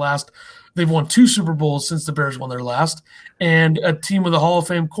Bowl they've won 2 Super Bowls since the Bears won their last, and a team with a Hall of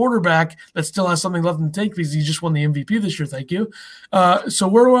Fame quarterback that still has something left in the tank because he just won the MVP this year. Thank you. So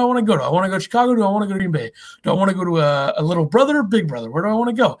where do I want to go? Do I want to go to Chicago? Do I want to go to Green Bay? Do I want to go to a little brother or big brother? Where do I want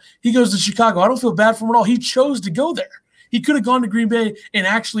to go? He goes to Chicago. I don't feel bad for him at all. He chose to go there. He could have gone to Green Bay and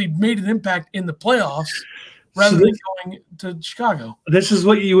actually made an impact in the playoffs rather than going to Chicago. This is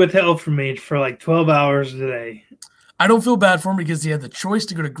what you withheld from me for like 12 hours today. I don't feel bad for him because he had the choice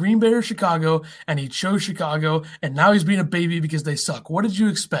to go to Green Bay or Chicago, and he chose Chicago, and now he's being a baby because they suck. What did you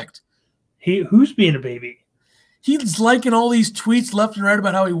expect? Who's being a baby? He's liking all these tweets left and right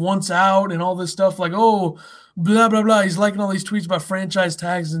about how he wants out and all this stuff like, oh, blah, blah, blah. He's liking all these tweets about franchise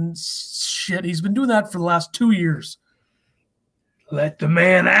tags and shit. He's been doing that for the last 2 years. Let the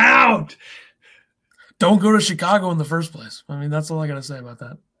man out. Don't go to Chicago in the first place. I mean, that's all I got to say about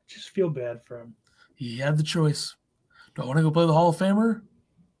that. Just feel bad for him. He had the choice. Do I want to go play the Hall of Famer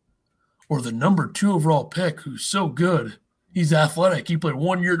or the number 2 overall pick who's so good? He's athletic. He played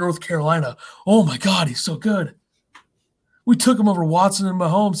 1 year at North Carolina. Oh, my God, he's so good. We took him over Watson and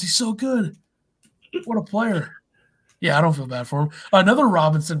Mahomes. He's so good. What a player. Yeah, I don't feel bad for him. Another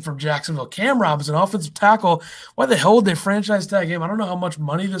Robinson from Jacksonville, Cam Robinson, offensive tackle. Why the hell would they franchise tag him? I don't know how much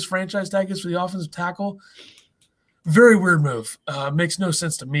money this franchise tag is for the offensive tackle. Very weird move. Makes no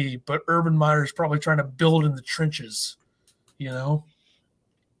sense to me, but Urban Meyer is probably trying to build in the trenches. You know,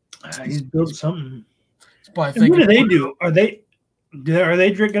 he's built something. What do they do? Are they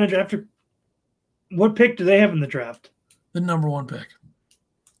going to draft? What pick do they have in the draft? The number 1 pick.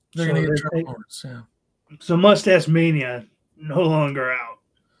 They're going to get Trevor Lawrence. Yeah. So Mustache Mania no longer out.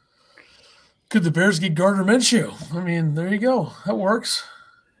 Could the Bears get Gardner Minshew? I mean, there you go. That works.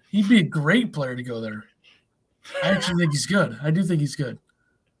 He'd be a great player to go there. I actually think he's good. I do think he's good.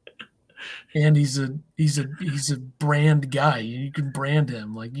 And he's a brand guy. You can brand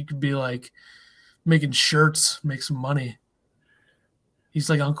him. Like, you could be like making shirts, make some money. He's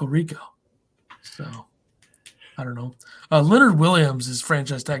like Uncle Rico. So I don't know. Leonard Williams is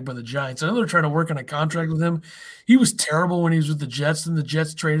franchise tagged by the Giants. I know they're trying to work on a contract with him. He was terrible when he was with the Jets, and the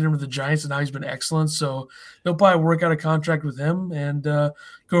Jets traded him to the Giants, and now he's been excellent. So they'll probably work out a contract with him and go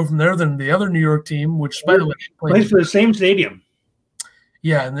from there. Then the other New York team, which, by the way, plays for the same stadium.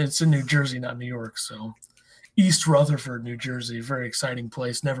 Yeah, and it's in New Jersey, not New York. So East Rutherford, New Jersey, very exciting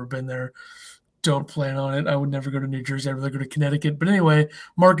place. Never been there. Don't plan on it. I would never go to New Jersey. I'd rather go to Connecticut. But anyway,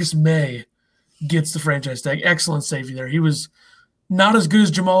 Marcus May gets the franchise tag. Excellent safety there. He was not as good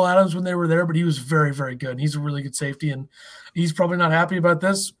as Jamal Adams when they were there, but he was very, very good. And he's a really good safety, and he's probably not happy about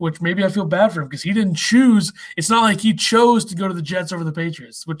this, which maybe I feel bad for him because he didn't choose. It's not like he chose to go to the Jets over the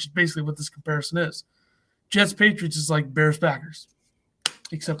Patriots, which is basically what this comparison is. Jets-Patriots is like Bears-Packers,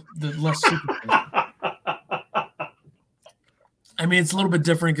 except the less Super Bowl. I mean, it's a little bit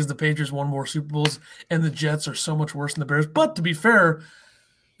different because the Patriots won more Super Bowls, and the Jets are so much worse than the Bears. But to be fair,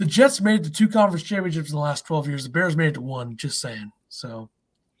 the Jets made it to 2 conference championships in the last 12 years. The Bears made it to 1, just saying. So,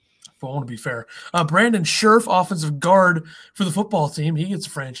 if I want to be fair. Brandon Scherf, offensive guard for the football team. He gets a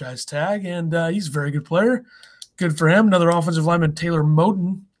franchise tag, and he's a very good player. Good for him. Another offensive lineman, Taylor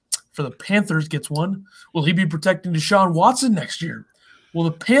Moton, for the Panthers, gets 1. Will he be protecting Deshaun Watson next year? Will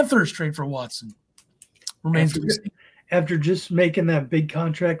the Panthers trade for Watson? Remains to be seen. After just making that big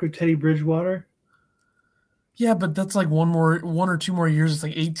contract with Teddy Bridgewater? Yeah, but that's like 1 or 2 more years. It's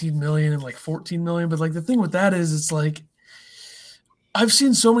like 18 million and like 14 million. But like the thing with that is it's like I've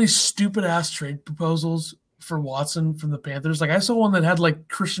seen so many stupid ass trade proposals for Watson from the Panthers. Like I saw one that had like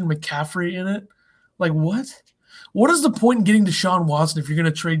Christian McCaffrey in it. Like what? What is the point in getting Deshaun Watson if you're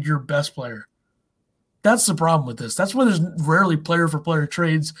going to trade your best player? That's the problem with this. That's why there's rarely player for player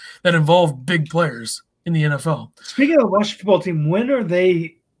trades that involve big players in the NFL. Speaking of the Washington football team, when do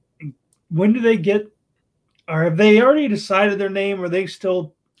they get, or have they already decided their name, or are they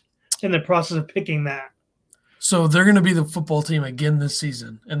still in the process of picking that? So they're going to be the football team again this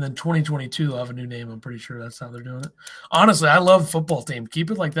season, and then 2022 they'll have a new name. I'm pretty sure that's how they're doing it. Honestly, I love football team.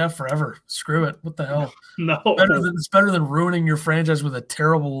 Keep it like that forever. Screw it. What the hell? No. It's better than ruining your franchise with a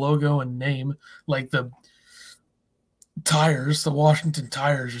terrible logo and name like the Tires, the Washington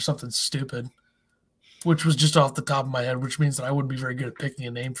Tires, or something stupid. which was just off the top of my head, which means that I wouldn't be very good at picking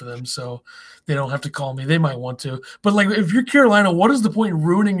a name for them. So they don't have to call me. They might want to. But like if you're Carolina, what is the point in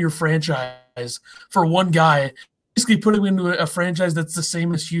ruining your franchise for one guy? Basically putting him into a franchise that's the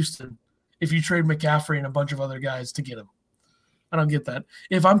same as Houston if you trade McCaffrey and a bunch of other guys to get him. I don't get that.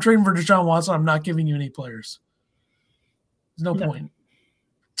 If I'm trading for Deshaun Watson, I'm not giving you any players. There's no point.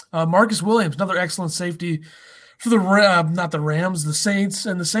 Marcus Williams, another excellent safety for the not the Rams, the Saints,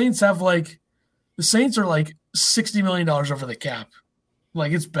 and the Saints have like the Saints are like $60 million over the cap.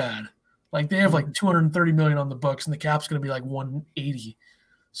 Like it's bad. Like they have like $230 million on the books, and the cap's going to be like 180.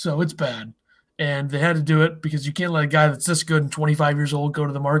 So it's bad. And they had to do it because you can't let a guy that's this good and 25 years old go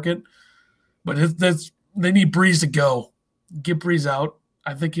to the market. But they need Breeze to go. Get Breeze out.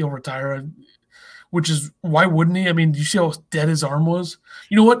 I think he'll retire, which is why wouldn't he? I mean, do you see how dead his arm was?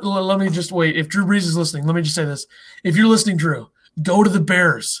 You know what? Let me just wait. If Drew Brees is listening, let me just say this. If you're listening, Drew, go to the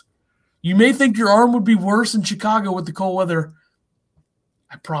Bears. You may think your arm would be worse in Chicago with the cold weather.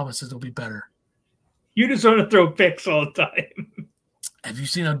 I promise it'll be better. You just want to throw picks all the time. Have you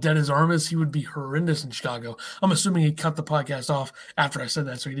seen how dead his arm is? He would be horrendous in Chicago. I'm assuming he cut the podcast off after I said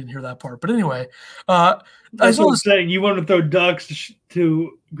that, so he didn't hear that part. But anyway, that's what I'm saying. You want to throw Ducks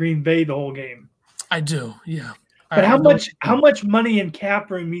to Green Bay the whole game. I do, yeah. But how much money in cap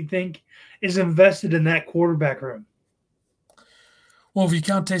room you think is invested in that quarterback room? Well, if you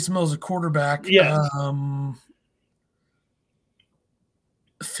count Taysom Hill as a quarterback, yeah.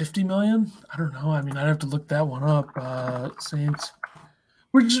 50 million? I don't know. I mean, I'd have to look that one up. Saints.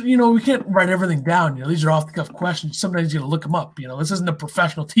 We're just, we can't write everything down. These are off-the-cuff questions. Sometimes you got to look them up. This isn't a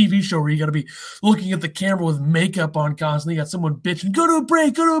professional TV show where you got to be looking at the camera with makeup on constantly. You got someone bitching, go to a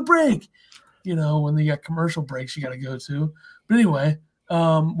break. When you got commercial breaks you got to go to. But anyway,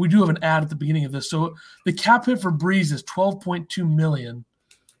 we do have an ad at the beginning of this. So the cap hit for Breeze is $12.2 million.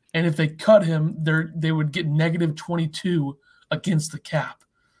 And if they cut him, they would get negative 22 against the cap.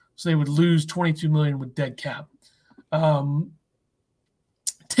 So they would lose $22 million with dead cap.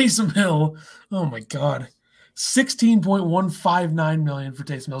 Taysom Hill, oh my God, $16.159 million for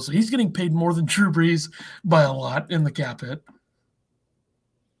Taysom Hill. So he's getting paid more than Drew Brees by a lot in the cap hit.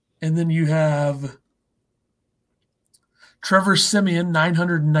 And then you have Trevor Siemian,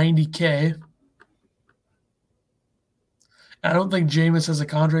 $990K. I don't think Jameis has a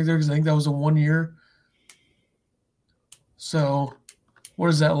contract there because I think that was a 1 year. So what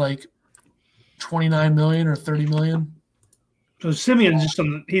is that, like 29 million or 30 million? So Simeon's just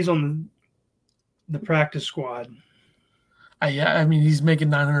he's on the practice squad. I mean, he's making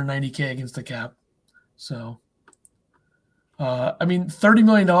 $990K against the cap. So, $30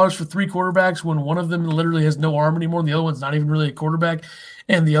 million for three quarterbacks when one of them literally has no arm anymore and the other one's not even really a quarterback,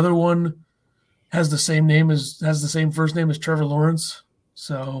 and the other one has the same first name as Trevor Lawrence.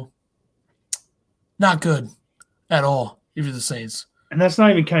 So, not good at all if you're the Saints. And that's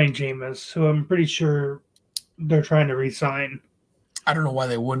not even counting Jameis, who I'm pretty sure they're trying to re-sign. I don't know why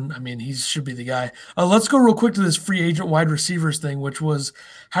they wouldn't. I mean, he should be the guy. Let's go real quick to this free agent wide receivers thing, which was,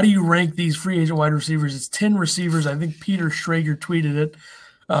 how do you rank these free agent wide receivers? It's 10 receivers. I think Peter Schrager tweeted it.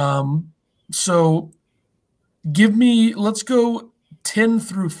 So let's go 10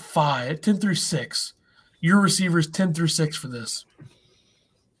 through 6. Your receivers 10 through 6 for this.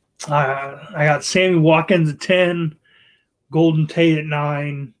 I got Sammy Watkins at 10, Golden Tate at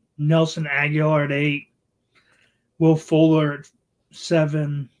 9, Nelson Aguilar at 8, Will Fuller at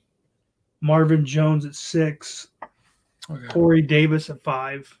 7, Marvin Jones at 6, okay. Corey Davis at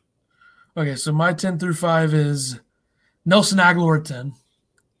 5. Okay, so my 10 through 5 is Nelson Aguilar at 10,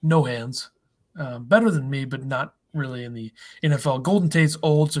 no hands. Better than me, but not really in the NFL. Golden Tate's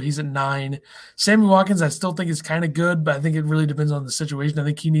old, so he's at 9. Sammy Watkins, I still think is kind of good, but I think it really depends on the situation. I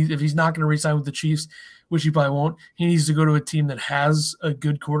think if he's not going to re-sign with the Chiefs, which he probably won't, he needs to go to a team that has a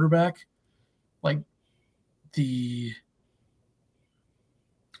good quarterback, like the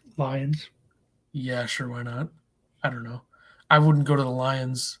Lions. Yeah, sure, why not? I don't know. I wouldn't go to the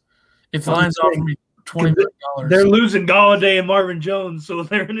Lions. If the Lions offer me $20 million. They're losing Galladay and Marvin Jones, so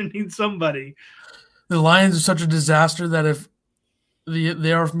they're going to need somebody. The Lions are such a disaster that if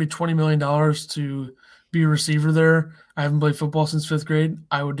they offer me $20 million to be a receiver there, I haven't played football since 5th grade,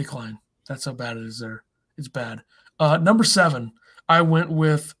 I would decline. That's how bad it is there. It's bad. Number 7, I went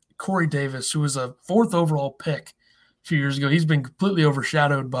with Corey Davis, who was a 4th overall pick a few years ago. He's been completely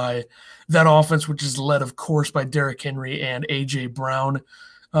overshadowed by that offense, which is led, of course, by Derrick Henry and A.J. Brown.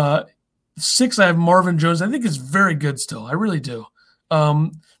 6, I have Marvin Jones. I think it's very good still. I really do.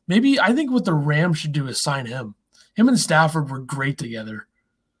 Maybe I think what the Rams should do is sign him. Him and Stafford were great together.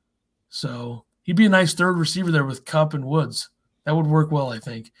 So he'd be a nice third receiver there with Kupp and Woods. That would work well, I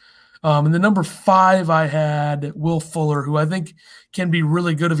think. And the number 5, I had Will Fuller, who I think can be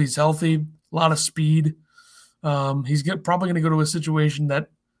really good if he's healthy. A lot of speed. He's probably going to go to a situation that,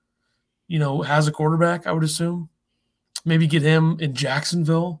 has a quarterback, I would assume. Maybe get him in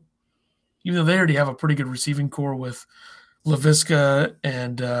Jacksonville, even though they already have a pretty good receiving core with LaVisca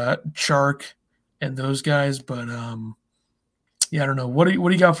and Chark and those guys. But, yeah, I don't know. What do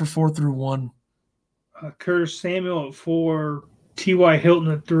you got for 4 through 1? Curtis Samuel at 4, T.Y.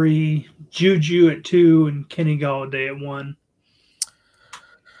 Hilton at 3, Juju at 2, and Kenny Galladay at 1.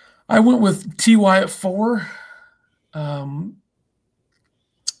 I went with T.Y. at 4,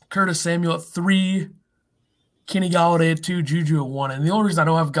 Curtis Samuel at 3, Kenny Galladay at 2, Juju at 1. And the only reason I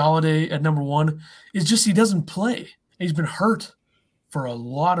don't have Galladay at number 1 is just he doesn't play. He's been hurt for a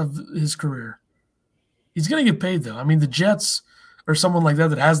lot of his career. He's going to get paid, though. I mean, the Jets or someone like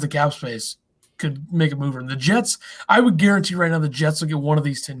that has the cap space could make a move. And the Jets, I would guarantee right now the Jets will get one of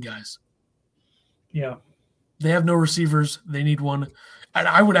these 10 guys. Yeah. They have no receivers. They need one. And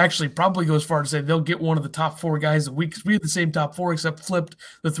I would actually probably go as far to say they'll get one of the top 4 guys that we have the same top 4, except flipped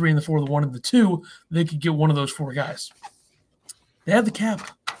the 3 and the 4, the 1 and the 2. They could get one of those 4 guys. They have the cap.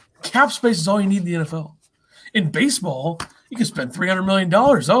 Cap space is all you need in the NFL. In baseball, you can spend $300 million.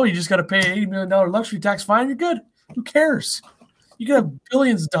 Oh, you just got to pay $80 million luxury tax fine. You're good. Who cares? You could have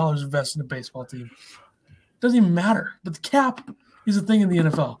billions of dollars invested in a baseball team. Doesn't even matter. But the cap is a thing in the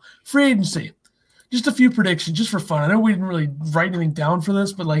NFL. Free agency. Just a few predictions, just for fun. I know we didn't really write anything down for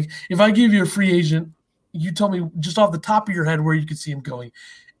this, but if I give you a free agent, you tell me just off the top of your head where you could see him going.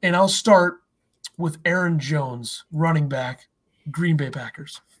 And I'll start with Aaron Jones, running back, Green Bay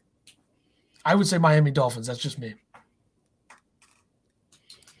Packers. I would say Miami Dolphins. That's just me.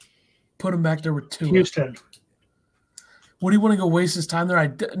 Put him back there with Tua. Houston. Would he want to go waste his time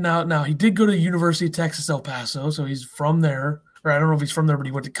there? Now he did go to University of Texas, El Paso, so he's from there. Or I don't know if he's from there, but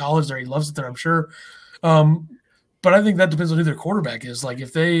he went to college there. He loves it there, I'm sure. But I think that depends on who their quarterback is.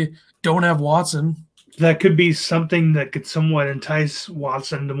 If they don't have Watson. That could be something that could somewhat entice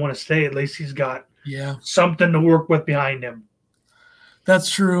Watson to want to stay. At least he's got something to work with behind him.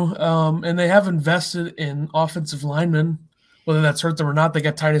 That's true. And they have invested in offensive linemen, whether that's hurt them or not. They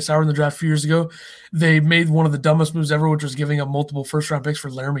got Titus Howard in the draft a few years ago. They made one of the dumbest moves ever, which was giving up multiple first-round picks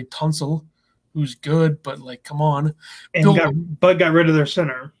for Laramie Tunsil, who's good, but come on. And got rid of their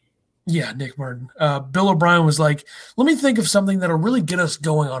center. Yeah, Nick Martin. Bill O'Brien was like, let me think of something that'll really get us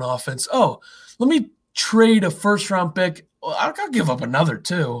going on offense. Oh, let me trade a first-round pick. I'll give up another,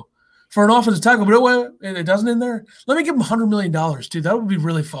 too, for an offensive tackle. But it doesn't in there. Let me give him $100 million, too. That would be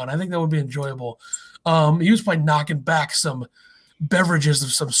really fun. I think that would be enjoyable. He was probably knocking back some beverages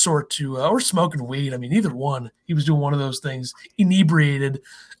of some sort or smoking weed. I mean, either one. He was doing one of those things, inebriated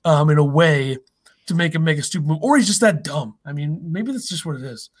in a way to make him make a stupid move. Or he's just that dumb. I mean, maybe that's just what it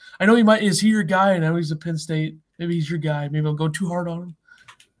is. I know is he your guy? I know he's at Penn State. Maybe he's your guy. Maybe I'll go too hard on him.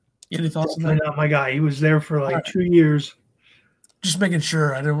 Any thoughts on that? Not my guy. He was there for 2 years. Just making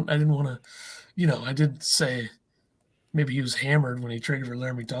sure. I didn't want to, I did say maybe he was hammered when he traded for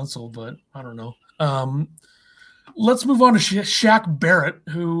Laramie Tunsil, but I don't know. Let's move on to Shaq Barrett,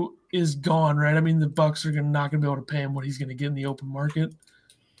 who is gone, right? I mean, the Bucs are not going to be able to pay him what he's going to get in the open market.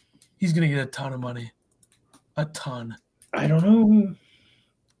 He's going to get a ton of money. A ton. I don't know.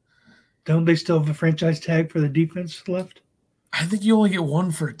 Don't they still have a franchise tag for the defense left? I think you only get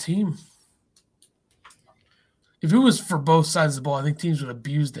one for a team. If it was for both sides of the ball, I think teams would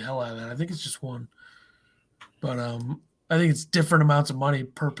abuse the hell out of that. I think it's just one. But I think it's different amounts of money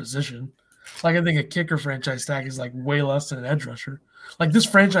per position. I think a kicker franchise tag is way less than an edge rusher. This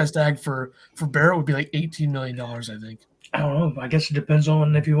franchise tag for Barrett would be $18 million, I think. I don't know. I guess it depends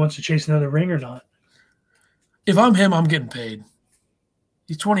on if he wants to chase another ring or not. If I'm him, I'm getting paid.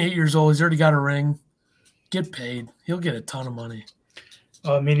 He's 28 years old. He's already got a ring. Get paid. He'll get a ton of money.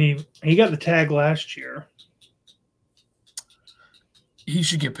 I mean, he got the tag last year. He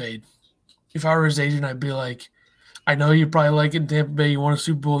should get paid. If I were his agent, I'd be like, I know you probably like it in Tampa Bay. You won a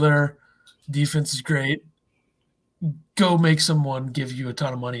Super Bowl there. Defense is great. Go make someone give you a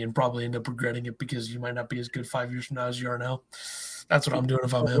ton of money and probably end up regretting it because you might not be as good 5 years from now as you are now. That's what I'm doing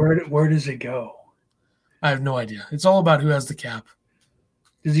if I'm him. Where does it go? I have no idea. It's all about who has the cap.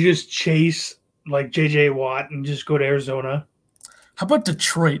 Does he just chase J.J. Watt and just go to Arizona? How about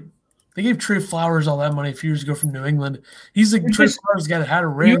Detroit? They gave Trey Flowers all that money a few years ago from New England. He's Trey Flowers guy that had a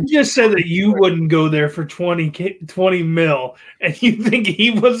ring. You just said that you wouldn't go there for 20 mil, and you think he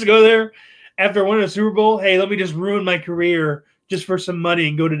wants to go there after winning a Super Bowl? Hey, let me just ruin my career just for some money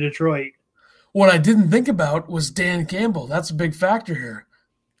and go to Detroit. What I didn't think about was Dan Campbell. That's a big factor here.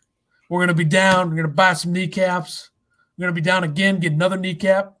 We're going to be down. We're going to buy some kneecaps. We're going to be down again, get another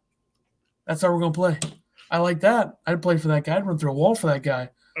kneecap. That's how we're going to play. I like that. I'd play for that guy. I'd run through a wall for that guy.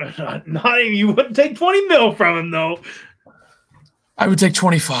 Not even, you wouldn't take 20 mil from him, though. I would take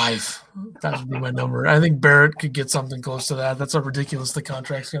 25. That would be my number. I think Barrett could get something close to that. That's how ridiculous the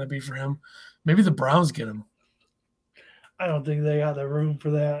contract's going to be for him. Maybe the Browns get him. I don't think they got the room for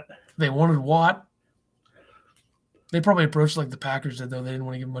that. They wanted Watt. They probably approached like the Packers did, though. They didn't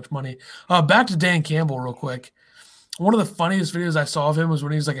want to give him much money. Back to Dan Campbell real quick. One of the funniest videos I saw of him was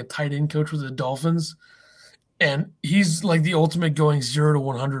when he was like a tight end coach with the Dolphins. And he's like the ultimate going 0 to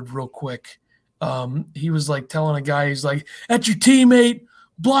 100 real quick. He was like telling a guy, he's like, "That's your teammate,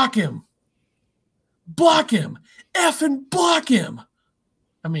 block him. Block him. Effing block him."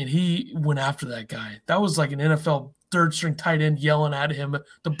 I mean, he went after that guy. That was like an NFL third string tight end yelling at him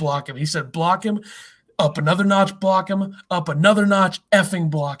to block him. He said, "Block him, up another notch, block him, up another notch,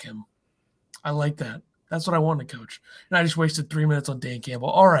 effing block him." I like that. That's what I want to coach. And I just wasted 3 minutes on Dan Campbell.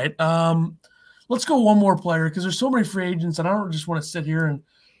 All right. Let's go one more player because there's so many free agents, and I don't just want to sit here and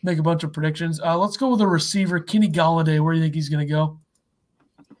make a bunch of predictions. Let's go with a receiver, Kenny Golladay. Where do you think he's going to go?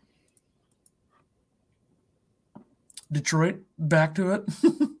 Detroit, back to it.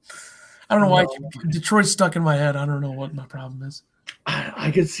 I don't know why Detroit's stuck in my head. I don't know what my problem is.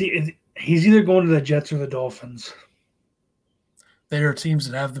 I could see it. He's either going to the Jets or the Dolphins. They are teams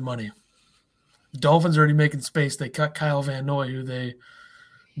that have the money. The Dolphins are already making space. They cut Kyle Van Noy, who they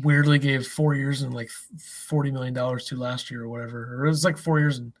weirdly gave 4 years and like $40 million to last year or whatever. Or it was like 4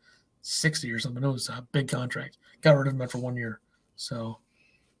 years and 60 or something. It was a big contract. Got rid of him after 1 year. So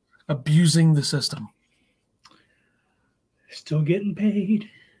abusing the system. Still getting paid.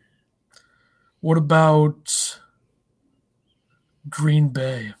 What about Green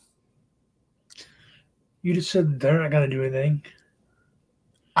Bay? You just said they're not going to do anything.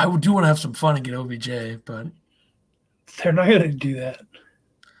 I do want to have some fun and get OBJ, but they're not going to do that.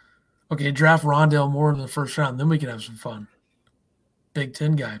 Okay, draft Rondale Moore in the first round, then we can have some fun. Big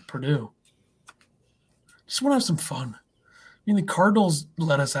Ten guy, Purdue. Just want to have some fun. I mean, the Cardinals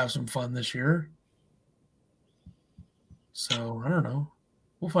let us have some fun this year. So, I don't know.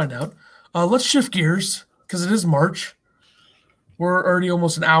 We'll find out. Let's shift gears because it is March. We're already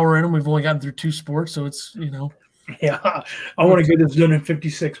almost an hour in and we've only gotten through 2 sports, so it's, Yeah, I want to get this done in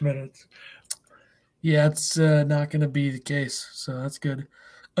 56 minutes. Yeah, it's not going to be the case, so that's good.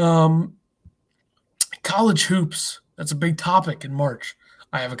 College hoops. That's a big topic in March.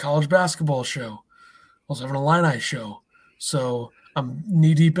 I have a college basketball show. Also have an Illini show. So I'm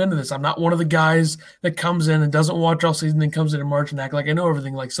knee deep into this. I'm not one of the guys that comes in and doesn't watch all season, then comes in March and act like I know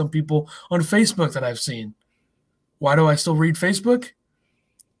everything, like some people on Facebook that I've seen. Why do I still read Facebook?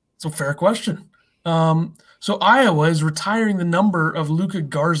 It's a fair question. So Iowa is retiring the number of Luka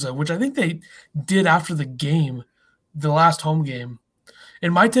Garza, which I think they did after the game, the last home game.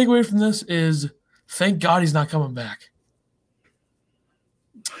 And my takeaway from this is, thank God he's not coming back.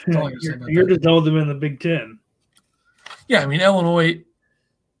 You're just done with them in the Big Ten. Yeah, I mean, Illinois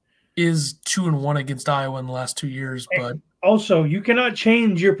is 2-1 against Iowa in the last 2 years, but also you cannot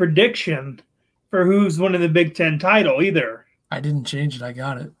change your prediction for who's winning the Big Ten title either. I didn't change it. I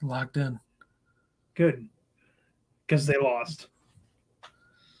got it locked in. Good, because they lost.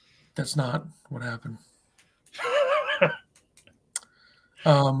 That's not what happened.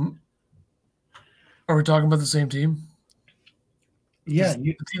 Are we talking about the same team? Yeah.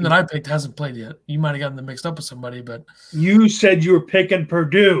 The team that I picked hasn't played yet. You might have gotten them mixed up with somebody, but you said you were picking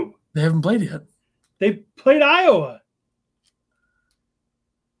Purdue. They haven't played yet. They played Iowa.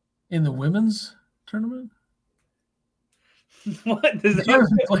 In the women's tournament? What? They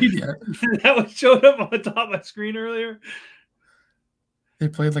haven't played yet. Is that what showed up on the top of my screen earlier? They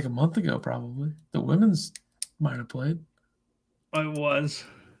played like a month ago, probably. The women's might have played. I was.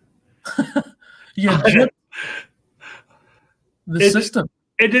 Yeah, system.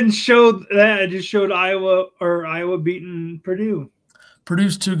 It didn't show that. It just showed Iowa beating Purdue.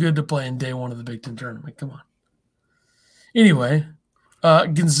 Purdue's too good to play in day 1 of the Big Ten tournament. Come on. Anyway,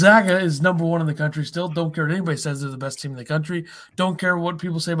 Gonzaga is number 1 in the country still. Don't care what anybody says they're the best team in the country. Don't care what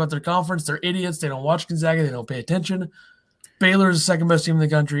people say about their conference. They're idiots. They don't watch Gonzaga. They don't pay attention. Baylor is the second best team in the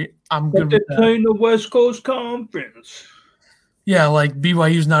country. I'm good with that. They're playing the West Coast Conference. Yeah, like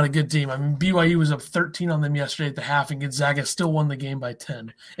BYU's not a good team. I mean, BYU was up 13 on them yesterday at the half, and Gonzaga still won the game by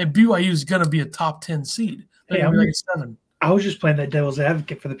 10. And BYU is going to be a top 10 seed. They're going to be like a 7. I was just playing that devil's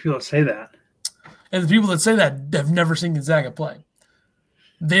advocate for the people that say that. And the people that say that have never seen Gonzaga play.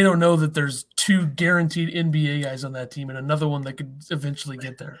 They don't know that there's 2 guaranteed NBA guys on that team and another one that could eventually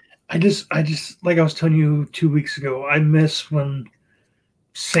get there. I just like I was telling you 2 weeks ago, I miss when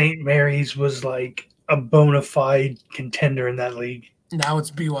St. Mary's was like a bona fide contender in that league. Now it's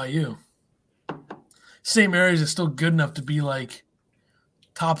BYU. same areas is still good enough to be like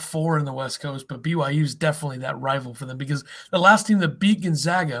top 4 in the West Coast, but BYU is definitely that rival for them because the last team that beat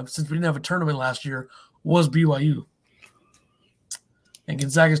Gonzaga, since we didn't have a tournament last year, was BYU. And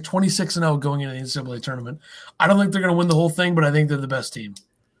Gonzaga is 26-0 going into the NCAA tournament. I don't think they're going to win the whole thing, but I think they're the best team.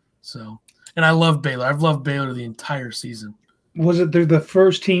 So, and I love Baylor. I've loved Baylor the entire season. Was it they're the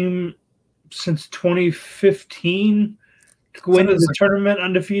first team since 2015 to go into the tournament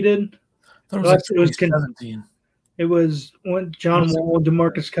undefeated? I thought it was 2017. It was John Wall,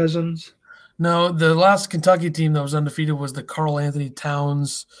 DeMarcus Cousins. No, the last Kentucky team that was undefeated was the Karl Anthony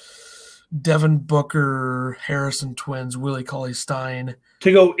Towns, Devin Booker, Harrison twins, Willie Cauley-Stein.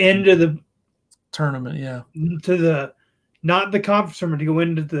 To go into the tournament, yeah. Not the conference tournament, to go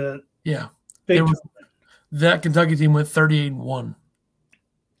into the big that Kentucky team went 38-1.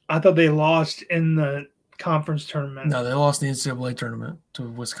 I thought they lost in the conference tournament. No, they lost the NCAA tournament to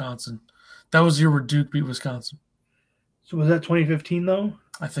Wisconsin. That was the year where Duke beat Wisconsin. So was that 2015 though?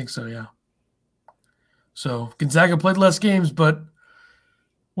 I think so, yeah. So Gonzaga played less games, but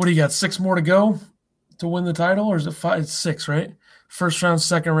what do you got? 6 more to go to win the title, or is it 5? It's 6, right? First round,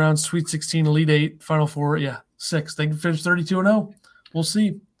 second round, Sweet 16, Elite 8, Final 4. Yeah, 6. They can finish 32-0. We'll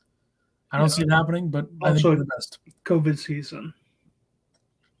see. I don't see it happening, but I think they're the best. COVID season.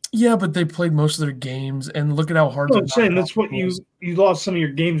 Yeah, but they played most of their games, and look at how hard. I'm saying that's what you lost some of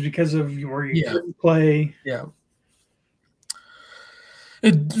your games because of where you couldn't play. Yeah.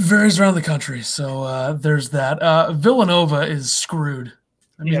 It varies around the country, so there's that. Villanova is screwed.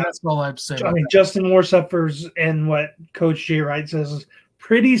 I mean, that's all I have to say. I mean, Justin Moore suffers, and what Coach Jay Wright says is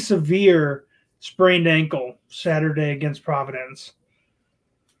pretty severe sprained ankle Saturday against Providence.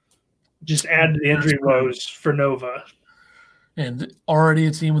 Just add to the injury woes for Nova. And already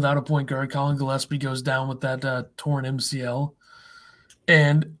a team without a point guard. Colin Gillespie goes down with that torn MCL.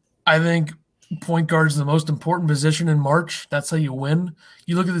 And I think point guard is the most important position in March. That's how you win.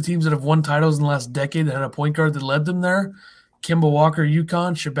 You look at the teams that have won titles in the last decade that had a point guard that led them there. Kemba Walker,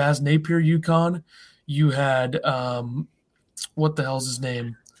 UConn. Shabazz Napier, UConn. You had, what the hell's his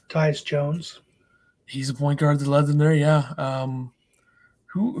name? Tyus Jones. He's a point guard that led them there, yeah.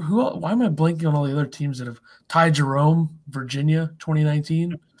 Who? Why am I blanking on all the other teams that have Ty Jerome, Virginia,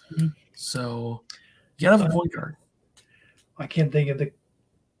 2019? Mm-hmm. So you gotta have a point guard. I can't think of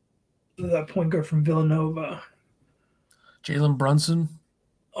that point guard from Villanova. Jalen Brunson.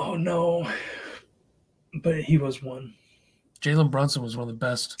 Oh no, but he was one. Jalen Brunson was one of the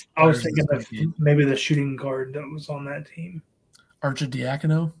best. I was thinking of maybe the shooting guard that was on that team.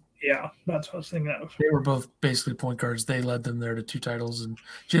 Arcidiacono. Yeah, that's what I was thinking of. They were both basically point guards. They led them there to 2 titles, and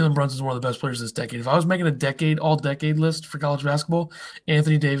Jalen Brunson is one of the best players this decade. If I was making a all-decade list for college basketball,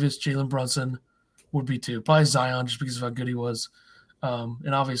 Anthony Davis, Jalen Brunson would be 2. Probably Zion just because of how good he was.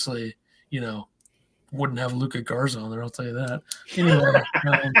 And obviously, wouldn't have Luka Garza on there, I'll tell you that. Anyway,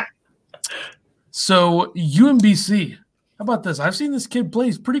 so UMBC, how about this? I've seen this kid play.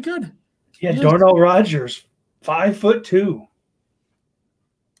 He's pretty good. Yeah, Darnell Rogers, 5'2".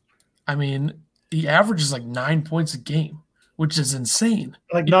 I mean, he averages like 9 points a game, which is insane.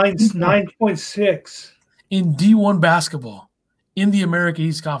 Like 9.6 in D1 basketball in the America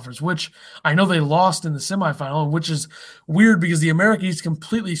East Conference, which I know they lost in the semifinal, which is weird because the America East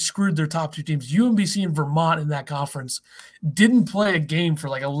completely screwed their top 2 teams. UMBC and Vermont in that conference didn't play a game for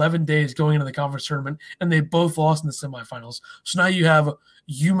like 11 days going into the conference tournament, and they both lost in the semifinals. So now you have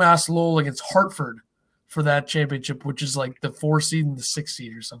UMass Lowell against Hartford for that championship, which is like the 4 seed and the 6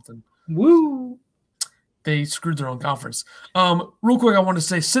 seed or something. Woo! They screwed their own conference. Real quick, I want to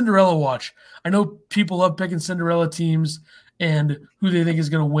say Cinderella watch. I know people love picking Cinderella teams and who they think is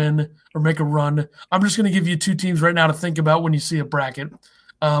going to win or make a run. I'm just going to give you 2 teams right now to think about when you see a bracket.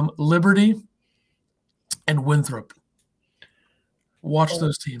 Liberty and Winthrop. Watch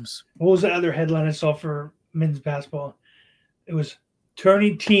those teams. What was the other headline I saw for men's basketball? It was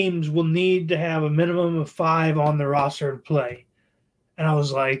tourney teams will need to have a minimum of 5 on the roster to play. And I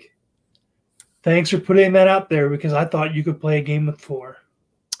was like, thanks for putting that out there because I thought you could play a game with 4.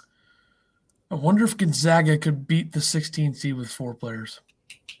 I wonder if Gonzaga could beat the 16 seed with 4 players.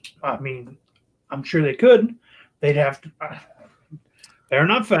 I mean, I'm sure they could. They'd have to. They're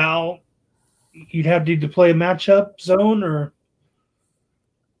not foul. You'd have to play a matchup zone or.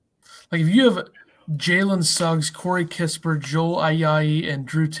 Like if you have Jalen Suggs, Corey Kisper, Joel Ayayi, and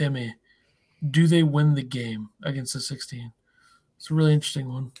Drew Timme, do they win the game against the 16? It's a really interesting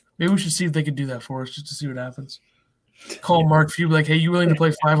one. Maybe we should see if they could do that for us just to see what happens. Call Mark Few, like, hey, you willing to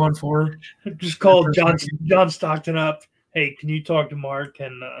play 5-on-4? Just call John Stockton up. Hey, can you talk to Mark?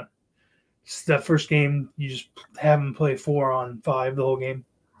 And it's that first game, you just have him play 4-on-5 the whole game.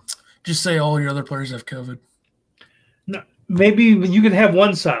 Just say all your other players have COVID. No, maybe you can have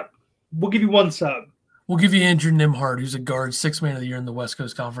one sub. We'll give you one sub. We'll give you Andrew Nimhard, who's a guard, 6th man of the year in the West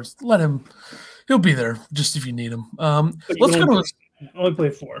Coast Conference. Let him. He'll be there just if you need him. Let's go to only play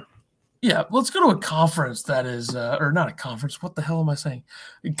 4. Yeah, let's go to a conference that is, or not a conference. What the hell am I saying?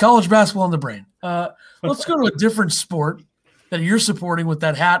 College basketball in the brain. Let's go to a different sport that you're supporting with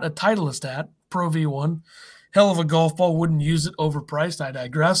that hat, a Titleist hat, Pro V1. Hell of a golf ball. Wouldn't use it. Overpriced. I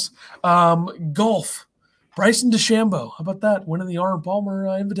digress. Golf. Bryson DeChambeau. How about that? Winning the Arnold Palmer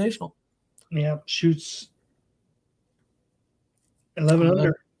Invitational. Yeah, shoots 11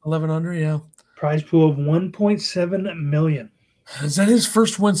 under. 11 under, yeah. Prize pool of $1.7 million. Is that his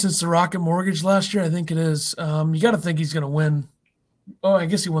first win since the Rocket Mortgage last year? I think it is. You got to think he's going to win. Oh, I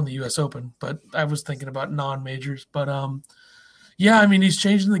guess he won the U.S. Open, but I was thinking about non-majors. But, yeah, I mean, he's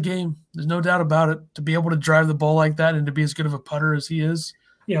changing the game. There's no doubt about it. To be able to drive the ball like that and to be as good of a putter as he is.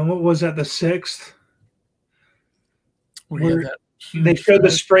 Yeah, what was that, the 6th? Where they showed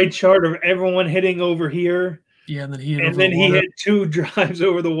the spray chart of everyone hitting over here. Yeah, and then he hit 2 drives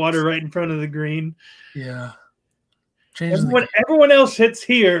over the water right in front of the green. Yeah. Everyone else hits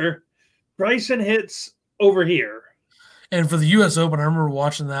here. Bryson hits over here. And for the U.S. Open, I remember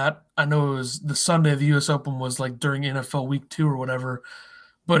watching that. I know it was the Sunday of the U.S. Open was like during NFL Week 2 or whatever.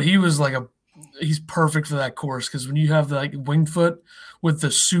 But he was like he's perfect for that course because when you have the winged foot with the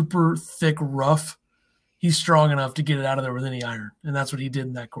super thick rough, he's strong enough to get it out of there with any iron. And that's what he did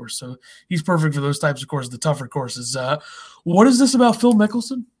in that course. So he's perfect for those types of courses, the tougher courses. What is this about Phil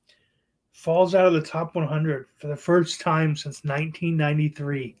Mickelson? Falls out of the top 100 for the first time since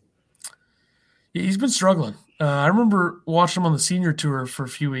 1993. Yeah, he's been struggling. I remember watching him on the senior tour for a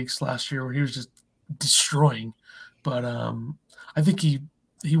few weeks last year where he was just destroying. But I think he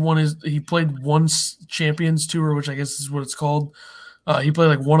played one Champions Tour, which I guess is what it's called. He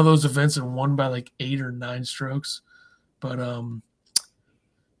played one of those events and won by 8 or 9 strokes. But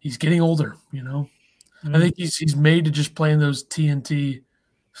he's getting older, you know. Mm-hmm. I think he's made to just play in those TNT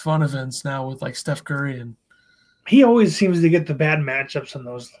fun events now with Steph Curry, and he always seems to get the bad matchups in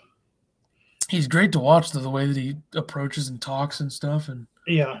those. He's great to watch the way that he approaches and talks and stuff. And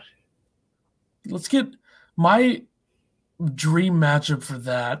yeah, let's get my dream matchup for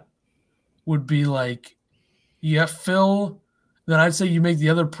that would be you got Phil, then I'd say you make the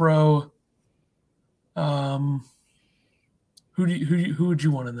other pro. Who would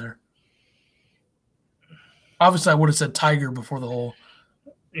you want in there? Obviously, I would have said Tiger before the whole.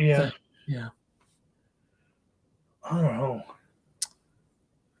 Yeah. Thing. Yeah. I don't know.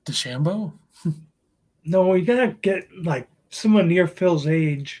 DeChambeau? No, you gotta get someone near Phil's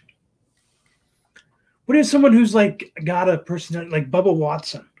age. What is someone who's got a personality like Bubba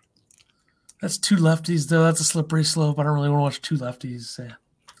Watson? That's 2 lefties though. That's a slippery slope. I don't really want to watch 2 lefties. Yeah.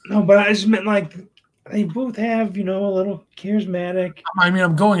 No, but I just meant they both have a little charismatic. I mean,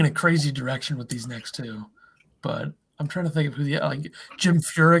 I'm going in a crazy direction with these next 2, but I'm trying to think of who Jim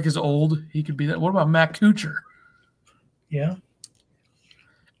Furyk is old. He could be that. What about Matt Kuchar? Yeah.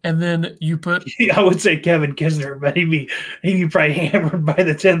 And then you put. I would say Kevin Kisner, but he'd be probably hammered by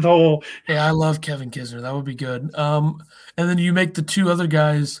the 10th hole. Yeah, I love Kevin Kisner. That would be good. And then you make the 2 other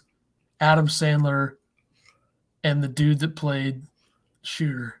guys, Adam Sandler, and the dude that played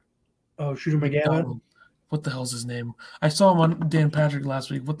Shooter. Oh, Shooter McGavin. What the hell's his name? I saw him on Dan Patrick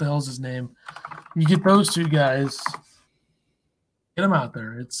last week. What the hell's his name? You get those 2 guys. Get them out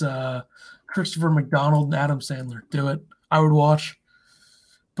there. It's Christopher McDonald and Adam Sandler. Do it. I would watch.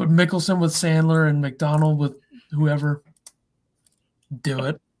 Put Mickelson with Sandler and McDonald with whoever. Do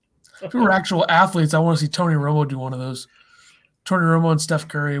it. If we were actual athletes, I want to see Tony Romo do one of those. Tony Romo and Steph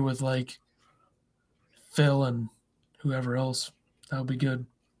Curry with Phil and whoever else. That would be good.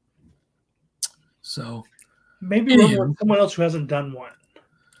 So maybe someone else who hasn't done one.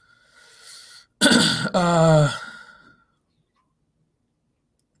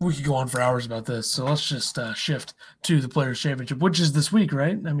 We could go on for hours about this, so let's just shift to the Players' Championship, which is this week,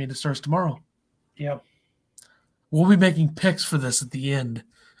 right? I mean, it starts tomorrow. Yeah. We'll be making picks for this at the end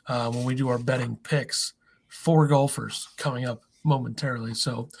when we do our betting picks. 4 golfers coming up momentarily.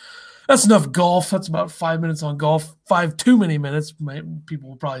 So that's enough golf. That's about 5 minutes on golf. 5 too many minutes, people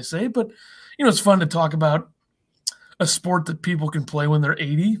will probably say. But, it's fun to talk about a sport that people can play when they're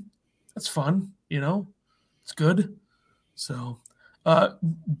 80. That's fun, It's good. So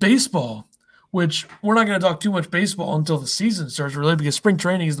baseball, which we're not going to talk too much baseball until the season starts, really, because spring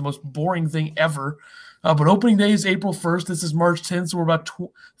training is the most boring thing ever. But opening day is April 1st. This is March 10th, so we're about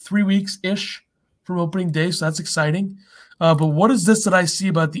 3 weeks-ish from opening day, so that's exciting. But what is this that I see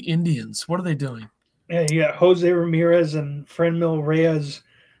about the Indians? What are they doing? Yeah, you got Jose Ramirez and Franmil Reyes.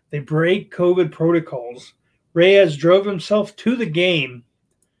 They break COVID protocols. Reyes drove himself to the game,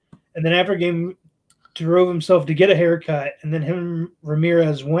 and then after game drove himself to get a haircut, and then him and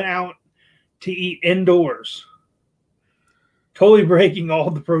Ramirez went out to eat indoors. Totally breaking all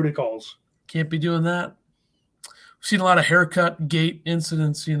the protocols. Can't be doing that. We've seen a lot of haircut gate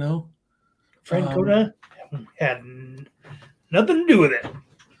incidents, Francona had nothing to do with it.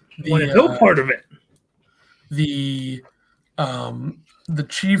 Wanted no part of it. The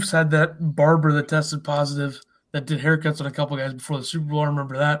Chiefs had that barber that tested positive that did haircuts on a couple guys before the Super Bowl. I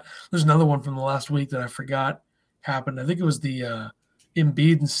remember that. There's another one from the last week that I forgot happened. I think it was the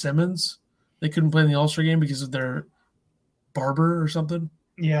Embiid and Simmons. They couldn't play in the All-Star game because of their barber or something.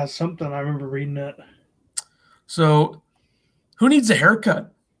 Yeah, something. I remember reading that. So who needs a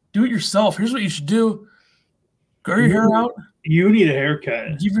haircut? Do it yourself. Here's what you should do. Grow your hair out. You need a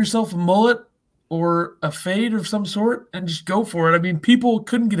haircut. Give yourself a mullet or a fade of some sort and just go for it. I mean, people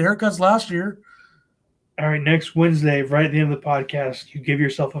couldn't get haircuts last year. All right, next Wednesday, right at the end of the podcast, you give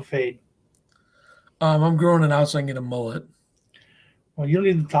yourself a fade. I'm growing it out so I can get a mullet. Well, you don't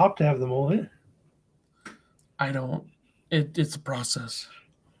need the top to have the mullet. I don't. It's a process.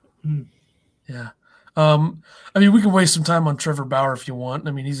 Hmm. Yeah. I mean, we can waste some time on Trevor Bauer if you want.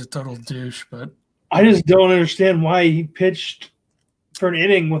 I mean, he's a total douche, but I just don't understand why he pitched for an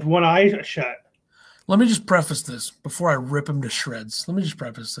inning with one eye shut. Let me just preface this before I rip him to shreds. Let me just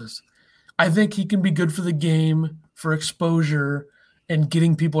preface this. I think he can be good for the game, for exposure, and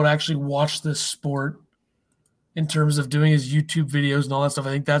getting people to actually watch this sport in terms of doing his YouTube videos and all that stuff.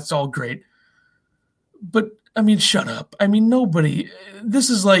 I think that's all great. But, I mean, shut up. I mean, nobody – this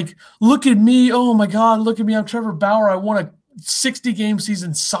is like, look at me. Oh, my God, look at me. I'm Trevor Bauer. I won a 60-game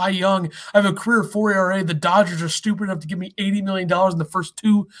season Cy Young. I have a career 4 ERA. The Dodgers are stupid enough to give me $80 million in the first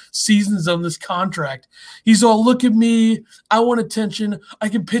 2 seasons on this contract. He's all, look at me. I want attention. I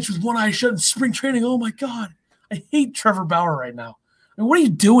can pitch with one eye shut in spring training. Oh, my God. I hate Trevor Bauer right now. I mean, what are you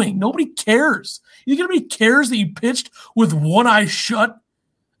doing? Nobody cares. You think anybody cares that you pitched with one eye shut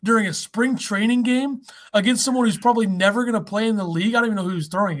during a spring training game against someone who's probably never going to play in the league? I don't even know who he's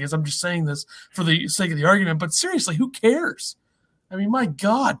throwing against. I'm just saying this for the sake of the argument. But seriously, who cares? I mean, my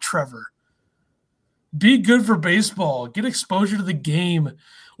God, Trevor. Be good for baseball. Get exposure to the game.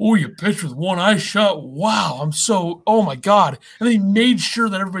 Oh, you pitch with one eye shut. Wow, oh, my God. And then he made sure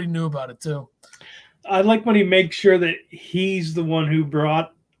that everybody knew about it, too. I like when he makes sure that he's the one who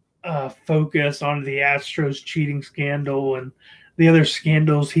brought focus onto the Astros cheating scandal and the other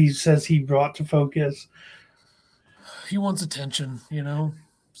scandals he says he brought to focus. He wants attention,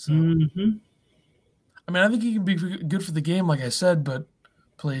 So, mm-hmm. I mean, I think he can be good for the game, like I said, but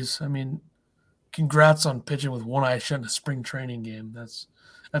please, I mean, congrats on pitching with one eye shut in a spring training game.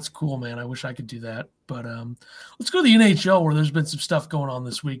 That's cool, man. I wish I could do that. But let's go to the NHL where there's been some stuff going on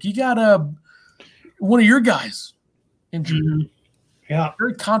this week. You got one of your guys injured. Mm-hmm. Yeah.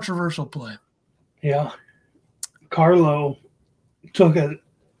 Very controversial play. Yeah. Carlo took a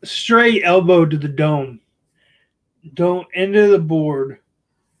straight elbow to the dome into the board.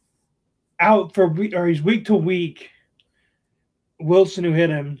 Out for he's week to week. Wilson, who hit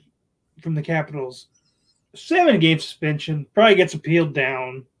him from the Capitals, 7-game suspension, probably gets appealed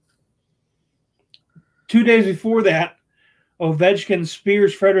down. 2 days before that, Ovechkin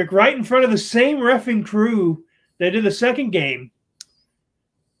spears Frederick right in front of the same reffing crew that did the second game.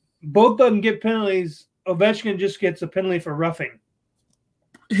 Both of them get penalties. Ovechkin just gets a penalty for roughing.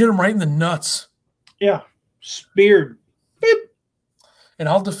 Hit him right in the nuts. Yeah. Speared. Beep. And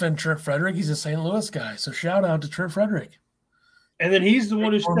I'll defend Trent Frederick. He's a St. Louis guy. So shout out to Trent Frederick. And then he's the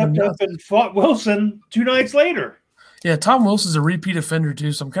one who stepped up and fought Wilson 2 nights later. Yeah, Tom Wilson's a repeat offender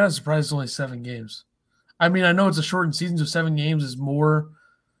too, so I'm kind of surprised it's only 7 games. I mean, I know it's a shortened season, so 7 games is more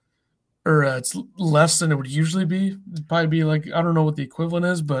 – or it's less than it would usually be. It'd probably be like – I don't know what the equivalent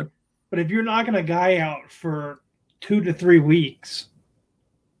is, but – But if you're knocking a guy out for 2 to 3 weeks –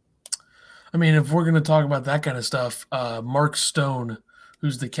 I mean, if we're going to talk about that kind of stuff, Mark Stone,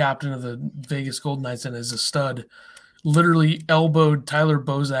 who's the captain of the Vegas Golden Knights and is a stud, literally elbowed Tyler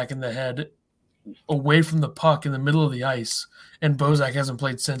Bozak in the head away from the puck in the middle of the ice, and Bozak hasn't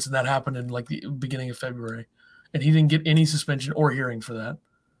played since, and that happened in like the beginning of February, and he didn't get any suspension or hearing for that.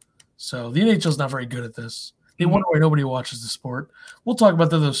 So the NHL is not very good at this. They wonder why nobody watches the sport. We'll talk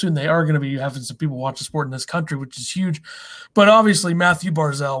about that though soon. They are going to be having some people watch the sport in this country, which is huge. But obviously Matthew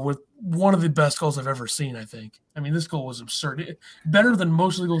Barzal with one of the best goals I've ever seen, I think. I mean, this goal was absurd. Better than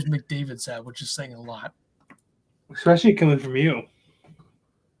most of the goals McDavid's had, which is saying a lot. Especially coming from you.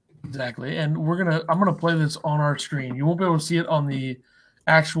 Exactly. And I'm gonna play this on our screen. You won't be able to see it on the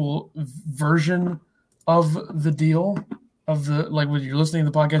actual version of the deal, of the when you're listening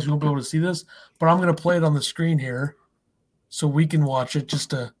to the podcast, you won't be able to see this, but I'm going to play it on the screen here so we can watch it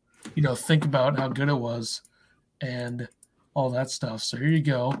just to, think about how good it was and all that stuff. So here you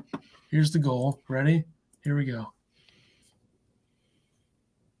go. Here's the goal. Ready? Here we go.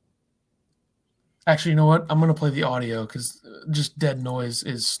 Actually, you know what? I'm going to play the audio because just dead noise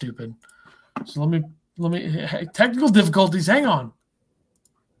is stupid. So let me technical difficulties. Hang on.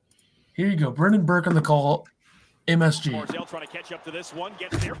 Here you go. Brendan Burke on the call. MSG. Barzell trying to catch up to this one.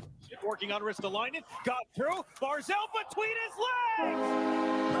 Gets there. Working on wrist alignment. Got through. Barzell between his legs.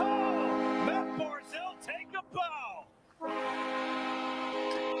 Oh, Matt Barzell take a bow.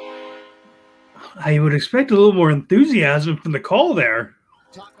 I would expect a little more enthusiasm from the call there.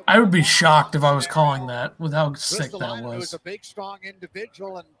 I would be shocked if I was calling that with how sick that was. A big, strong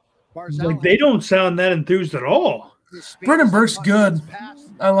individual, and Barzell, they don't sound that enthused at all. Brendan Burke's good.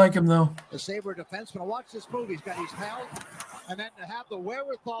 I like him though. The Sabre defenseman. Watch this move. He's got his help, and then to have the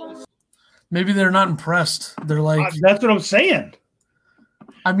wherewithal. Maybe they're not impressed. They're like, that's what I'm saying.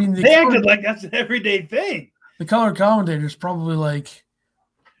 I mean, they acted like that's an everyday thing. The color commentator's probably like,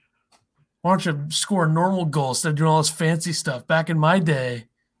 why don't you score a normal goal instead of doing all this fancy stuff? Back in my day,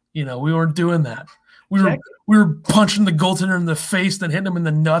 we weren't doing that. We were punching the goaltender in the face, then hitting him in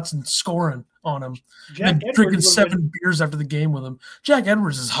the nuts and scoring on him. And drinking 7 beers after the game with him. Jack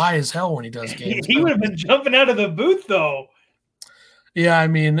Edwards is high as hell when he does games. He would have been jumping out of the booth, though. Yeah, I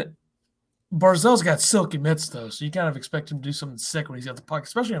mean, Barzell's got silky mitts, though, so you kind of expect him to do something sick when he's got the puck,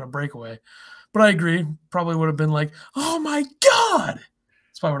 especially on a breakaway. But I agree. Probably would have been like, oh, my God.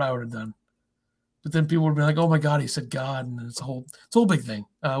 That's probably what I would have done. But then people would be like, oh, my God, he said God, and it's a whole big thing.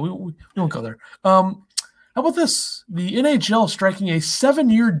 We won't go there. How about this? The NHL striking a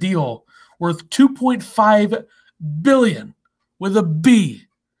 7-year deal worth $2.5 billion with a B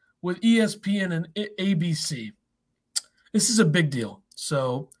with ESPN and ABC. This is a big deal.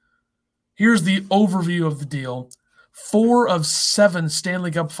 So here's the overview of the deal. 4 of 7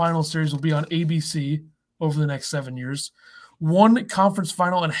 Stanley Cup Final Series will be on ABC over the next 7 years. 1 conference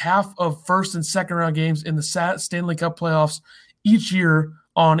final and half of first and second round games in the Stanley Cup playoffs each year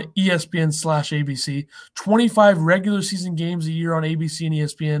on ESPN/ABC, 25 regular season games a year on ABC and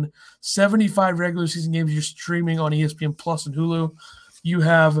ESPN, 75 regular season games you're streaming on ESPN Plus and Hulu. You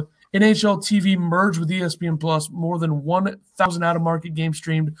have NHL TV merged with ESPN Plus, more than 1,000 out-of-market games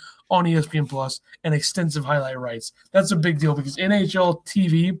streamed on ESPN Plus, and extensive highlight rights. That's a big deal because NHL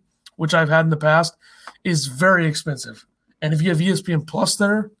TV, which I've had in the past, is very expensive. And if you have ESPN Plus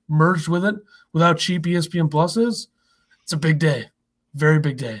there, merged with it, with how cheap ESPN Plus is, it's a big day. Very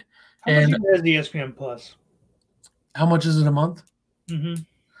big day. How much is ESPN Plus? How much is it a month? Mm-hmm.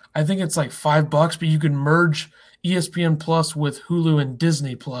 I think it's like $5, but you can merge ESPN Plus with Hulu and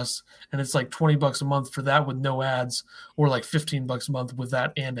Disney Plus, and it's like $20 a month for that with no ads, or like $15 a month with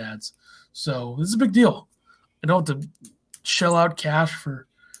that and ads. So this is a big deal. I don't have to shell out cash for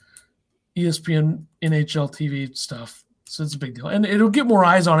ESPN NHL TV stuff. So it's a big deal. And it'll get more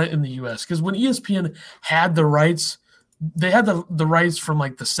eyes on it in the U.S. because when ESPN had the rights, they had the rights from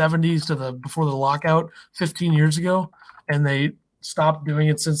like the 70s to before the lockout 15 years ago, and they stopped doing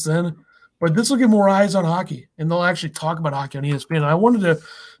it since then. But this will get more eyes on hockey, and they'll actually talk about hockey on ESPN. And I wanted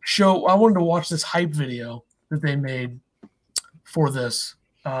to watch this hype video that they made for this.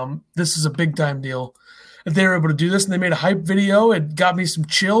 This is a big time deal. If they were able to do this and they made a hype video, it got me some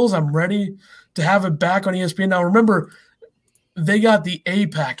chills. I'm ready to have it back on ESPN. Now, remember, they got the A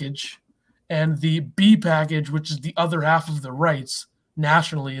package and the B package, which is the other half of the rights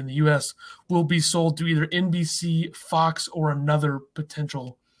nationally in the U.S., will be sold to either NBC, Fox, or another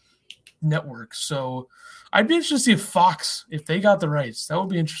potential network. So I'd be interested to see if they got the rights. That would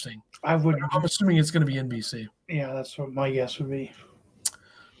be interesting. I'm assuming it's going to be NBC. Yeah, that's what my guess would be.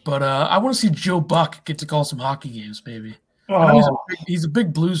 But I want to see Joe Buck get to call some hockey games, maybe. Oh. He's a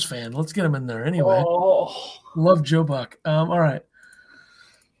big Blues fan. Let's get him in there anyway. Oh. Love Joe Buck. All right.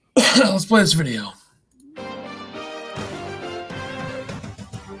 Let's play this video.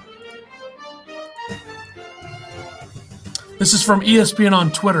 This is from ESPN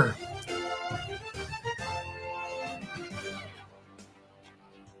on Twitter.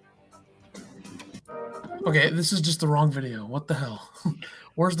 Okay, this is just the wrong video. What the hell?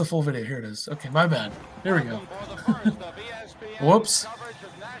 Where's the full video? Here it is. Okay, my bad. Here we go. Whoops.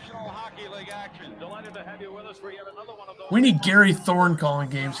 We need Gary Thorne calling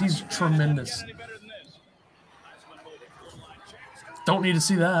games. He's tremendous. Don't need to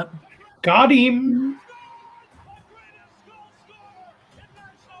see that. Got him.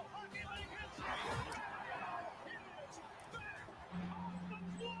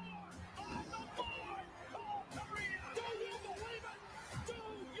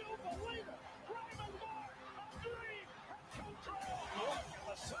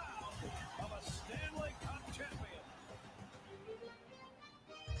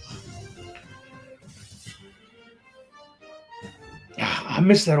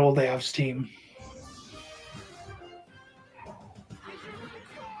 miss that old Avs team.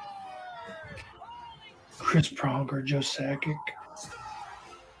 Chris Pronger, Joe Sakic.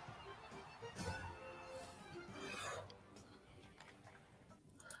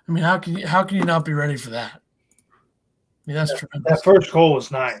 I mean, how can you not be ready for that? I mean, that's tremendous. That first goal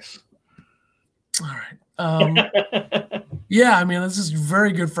was nice. All right. Yeah, I mean, this is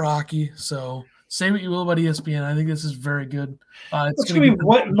very good for hockey. So say what you will about ESPN. I think this is very good. It's going to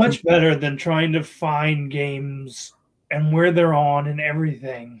be much better than trying to find games and where they're on and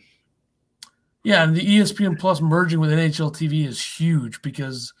everything. Yeah, and the ESPN Plus merging with NHL TV is huge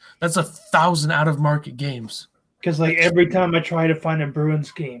because that's 1,000 out-of-market games. Because like every time I try to find a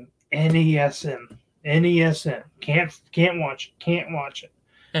Bruins game, NESN, can't watch it.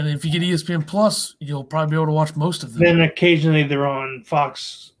 And if you get ESPN Plus, you'll probably be able to watch most of them. Then occasionally they're on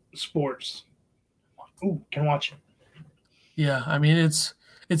Fox Sports. Ooh, can watch it. Yeah, I mean it's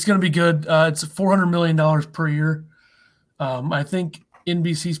going to be good. It's $400 million per year. I think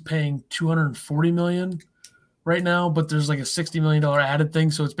NBC's paying $240 million right now, but there's like a $60 million added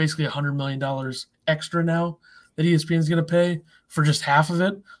thing, so it's basically $100 million extra now that ESPN is going to pay for just half of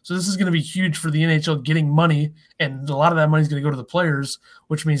it. So this is going to be huge for the NHL getting money, and a lot of that money is going to go to the players,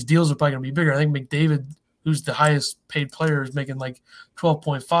 which means deals are probably going to be bigger. I think McDavid, who's the highest paid player, is making like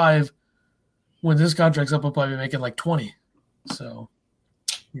 12.5. When this contract's up, he'll probably be making like 20. So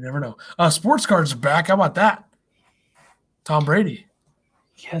you never know. Sports cards are back. How about that? Tom Brady.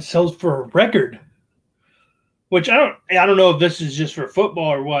 Yeah, it sells for a record. Which I don't know if this is just for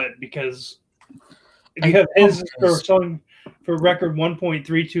football or what, because if you have his for record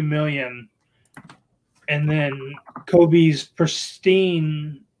 1.32 million, and then Kobe's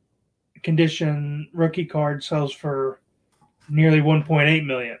pristine condition rookie card sells for nearly 1.8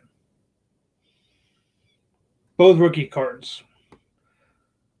 million. Both rookie cards.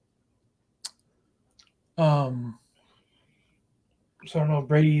 So I don't know if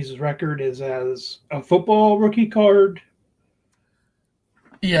Brady's record is as a football rookie card.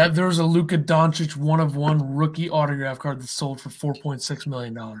 Yeah, there was a Luka Doncic 1-of-1 rookie autograph card that sold for $4.6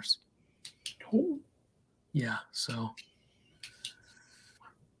 million. Cool. Yeah, so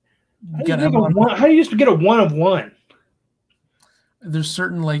how do you used to get a 1-of-1? There's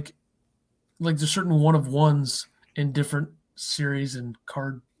certain there's certain 1-of-1s in different series and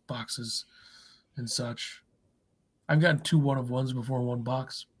card boxes and such. I've gotten 2 1-of-1s before in one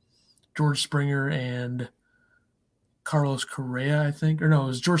box. George Springer and Carlos Correa, I think. Or no, it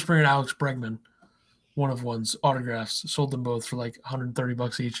was George Springer and Alex Bregman. 1-of-1s, autographs. Sold them both for like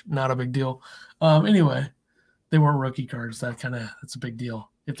 $130 each. Not a big deal. Anyway, they weren't rookie cards. That's a big deal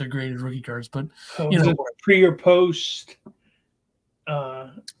if they're graded rookie cards. But, pre or post?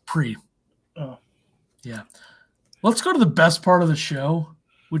 Pre. Oh. Yeah. Let's go to the best part of the show,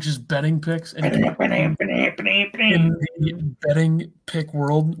 which is betting picks. And in the betting pick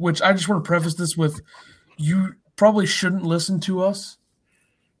world, which I just want to preface this with, you probably shouldn't listen to us.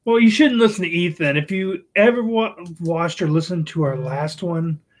 Well, you shouldn't listen to Ethan. If you ever watched or listened to our last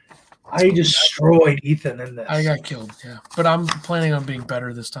one, I destroyed Ethan in this. I got killed, yeah. But I'm planning on being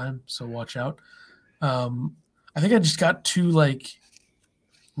better this time, so watch out. I think I just got too,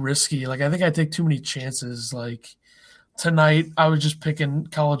 risky. I think I take too many chances. Tonight, I was just picking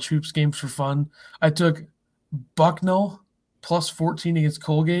college hoops games for fun. I took Bucknell plus 14 against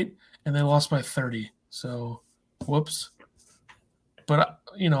Colgate, and they lost by 30. So, whoops. But,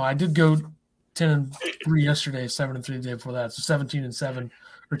 I did go 10-3 yesterday, 7-3 the day before that. So 17-7,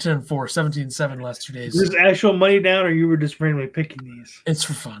 or 10-4, 17-7 the last 2 days. Is this actual money down, or you were just randomly picking these? It's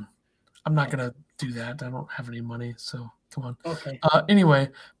for fun. I'm not going to do that. I don't have any money, so come on. Okay. Anyway,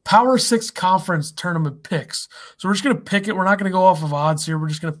 Power 6 Conference Tournament picks. So we're just going to pick it. We're not going to go off of odds here. We're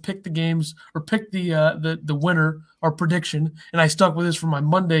just going to pick the games or pick the winner, our prediction. And I stuck with this for my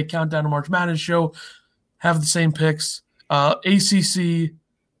Monday Countdown to March Madness show. Have the same picks. ACC,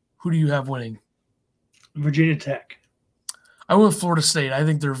 who do you have winning? Virginia Tech. I went with Florida State. I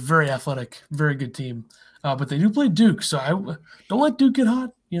think they're very athletic, very good team. But they do play Duke, so don't let Duke get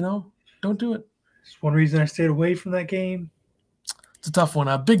hot, Don't do it. That's one reason I stayed away from that game. It's a tough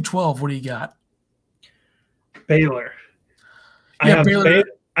one. Big 12, what do you got? Baylor. Yeah, Baylor.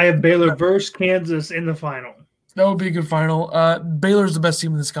 I have Baylor versus Kansas in the final. That would be a good final. Baylor's the best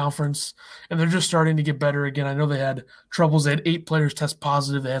team in this conference, and they're just starting to get better again. I know they had troubles. They had 8 players test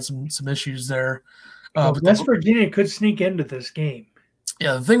positive. They had some issues there. But West Virginia could sneak into this game.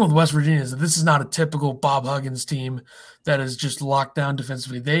 Yeah, the thing with West Virginia is that this is not a typical Bob Huggins team that is just locked down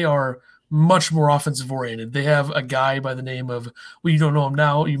defensively. They are much more offensive oriented. They have a guy by the name of, you don't know him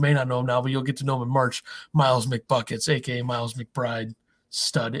now, you may not know him now, but you'll get to know him in March, Miles McBuckets, a.k.a. Miles McBride.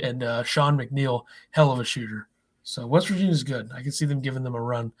 stud, and Sean McNeil, hell of a shooter. So West Virginia's good. I can see them giving them a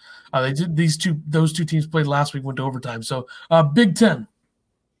run. They did those two teams played last week, went to overtime. So Big Ten.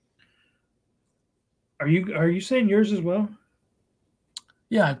 Are you saying yours as well?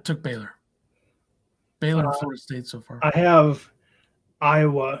 Yeah, I took Baylor. Baylor and Florida State so far. I have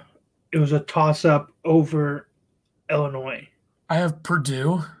Iowa. It was a toss-up over Illinois. I have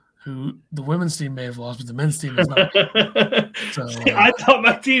Purdue, who the women's team may have lost, but the men's team is not. So, I thought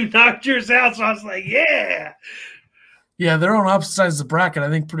my team knocked yours out, so I was like, yeah. Yeah, they're on opposite sides of the bracket. I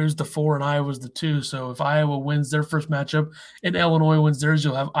think Purdue's the 4 and Iowa's the 2. So if Iowa wins their first matchup and Illinois wins theirs,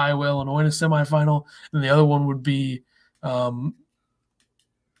 you'll have Iowa, Illinois in a semifinal. And the other one would be what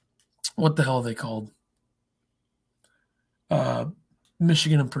the hell are they called?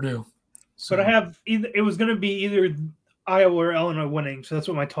 Michigan and Purdue. So, but I have it was going to be either Iowa or Illinois winning, so that's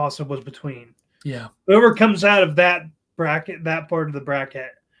what my toss-up was between. Yeah. Whoever comes out of that bracket, that part of the bracket,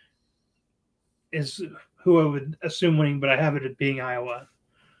 is who I would assume winning, but I have it as being Iowa.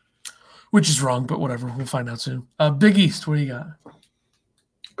 Which is wrong, but whatever. We'll find out soon. Big East, what do you got?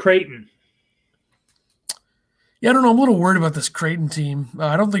 Creighton. Yeah, I don't know. I'm a little worried about this Creighton team.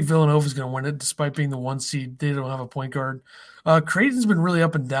 I don't think Villanova is going to win it, despite being the 1 seed. They don't have a point guard. Creighton's been really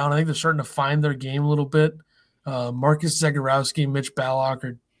up and down. I think they're starting to find their game a little bit. Marcus Zagorowski and Mitch Ballock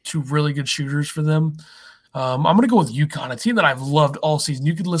are 2 really good shooters for them. I'm going to go with UConn, a team that I've loved all season.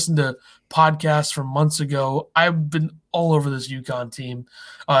 You could listen to podcasts from months ago. I've been all over this UConn team.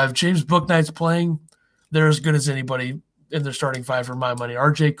 If James Bouknight's playing, they're as good as anybody in their starting 5 for my money.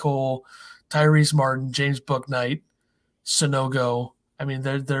 RJ Cole, Tyrese Martin, James Bouknight, Sonogo. I mean,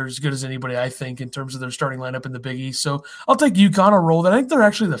 they're as good as anybody, I think, in terms of their starting lineup in the Big East. So I'll take UConn. I'll roll that. I think they're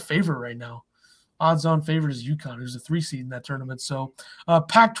actually the favorite right now. Odds-on favorite is UConn, who's a 3 seed in that tournament. So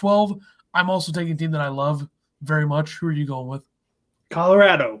Pac-12, I'm also taking a team that I love very much. Who are you going with?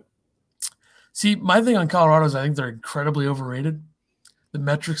 Colorado. See, my thing on Colorado is I think they're incredibly overrated. The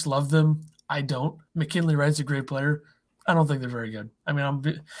metrics love them. I don't. McKinley Wright's a great player. I don't think they're very good. I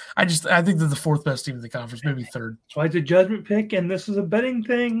mean, I think they're the 4th best team in the conference, maybe 3rd. So it's a judgment pick, and this is a betting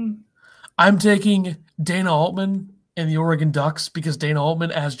thing. I'm taking Dana Altman and the Oregon Ducks because Dana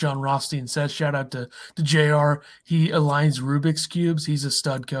Altman, as John Rothstein says, shout out to JR, he aligns Rubik's Cubes. He's a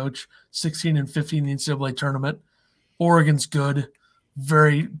stud coach, 16 and 15 in the NCAA tournament. Oregon's good,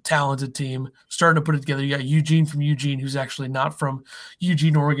 very talented team, starting to put it together. You got Eugene from Eugene, who's actually not from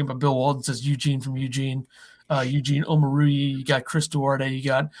Eugene, Oregon, but Bill Walton says Eugene from Eugene. Eugene Omoruyi, you got Chris Duarte, you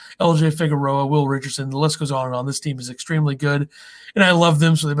got LJ Figueroa, Will Richardson. The list goes on and on. This team is extremely good, and I love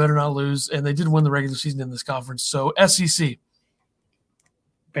them, so they better not lose. And they did win the regular season in this conference. So SEC.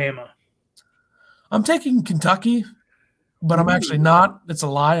 Bama. I'm taking Kentucky, but I'm actually not. It's a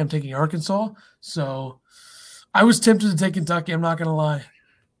lie. I'm taking Arkansas. So I was tempted to take Kentucky. I'm not going to lie.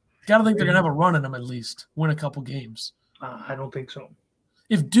 Got to think they're going to have a run in them at least, win a couple games. I don't think so.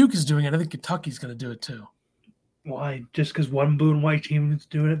 If Duke is doing it, I think Kentucky's going to do it too. Why? Just because one blue and white team is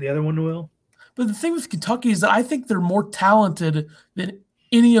doing it, the other one will? But the thing with Kentucky is that I think they're more talented than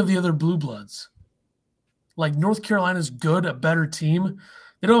any of the other blue bloods. Like North Carolina's good, a better team.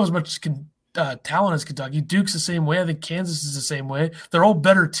 They don't have as much talent as Kentucky. Duke's the same way. I think Kansas is the same way. They're all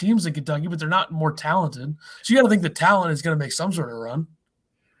better teams than Kentucky, but they're not more talented. So you got to think the talent is going to make some sort of run.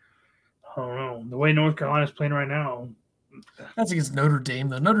 I don't know. The way North Carolina's playing right now. That's against Notre Dame,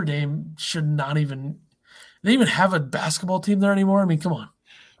 though. Notre Dame should not even – they even have a basketball team there anymore? I mean, come on.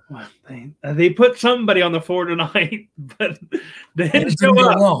 Well, they put somebody on the floor tonight, but they didn't show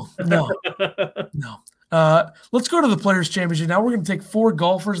up. No. Let's go to the Players' Championship. Now we're going to take 4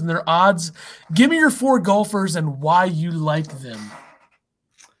 golfers and their odds. Give me your 4 golfers and why you like them.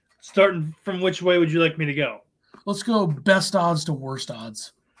 Starting from which way would you like me to go? Let's go best odds to worst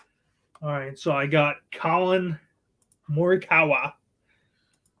odds. All right, so I got Colin Morikawa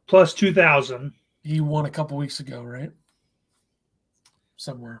plus 2,000. He won a couple weeks ago, right?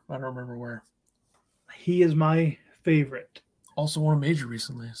 Somewhere. I don't remember where. He is my favorite. Also won a major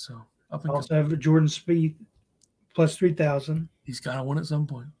recently. So up. I also have Jordan Spieth plus 3,000. He's got to win at some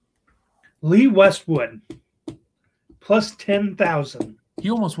point. Lee Westwood plus 10,000.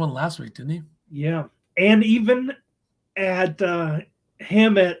 He almost won last week, didn't he? Yeah. And even at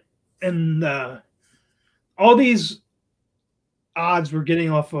him and all these odds we're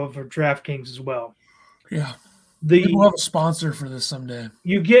getting off of DraftKings as well. Yeah. We'll have a sponsor for this someday.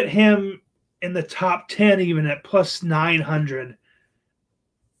 You get him in the top 10 even at plus 900.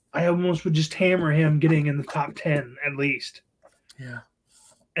 I almost would just hammer him getting in the top 10 at least. Yeah.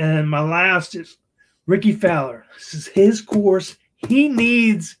 And my last is Ricky Fowler. This is his course. He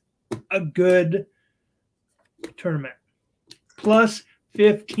needs a good tournament. Plus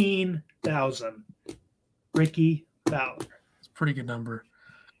 $15,000. Ricky Fowler. It's a pretty good number.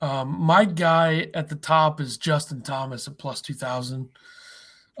 My guy at the top is Justin Thomas at plus 2,000.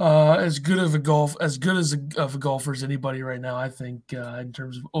 As good of a golfer as anybody right now, I think, in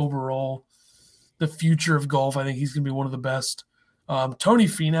terms of overall the future of golf. I think he's going to be one of the best. Tony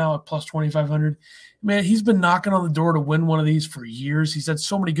Finau at plus 2,500. Man, he's been knocking on the door to win one of these for years. He's had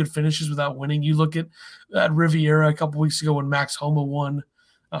so many good finishes without winning. You look at Riviera a couple weeks ago when Max Homa won.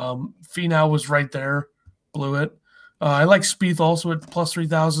 Finau was right there, blew it. I like Spieth also at plus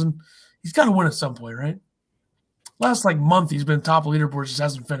 3,000. He's got to win at some point, right? Last month he's been top of leaderboard, just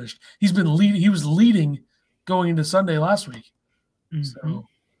hasn't finished. He was leading going into Sunday last week. Mm-hmm. So,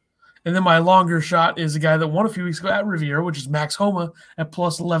 and then my longer shot is a guy that won a few weeks ago at Riviera, which is Max Homa at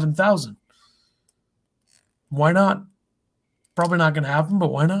plus 11,000. Why not? Probably not going to happen,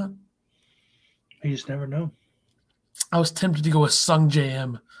 but why not? You just never know. I was tempted to go with Sung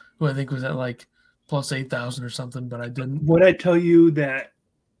JM, who I think was at plus 8,000 or something, but I didn't. Would I tell you that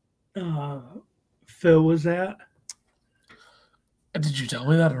Phil was at? Did you tell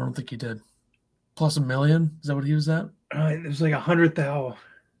me that? I don't think you did. Plus $1 million? Is that what he was at? It was like 100,000.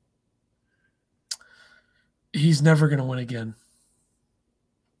 He's never going to win again.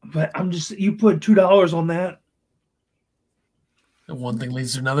 But you put $2 on that. And one thing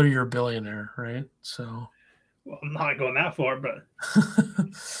leads to another. You're a billionaire, right? So, well, I'm not going that far, but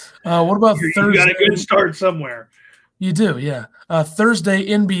what about Thursday? You got a good start somewhere. You do, yeah. Thursday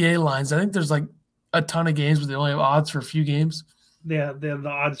NBA lines. I think there's a ton of games, but they only have odds for a few games. Yeah, they have the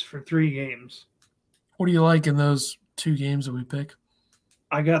odds for 3 games. What do you like in those 2 games that we pick?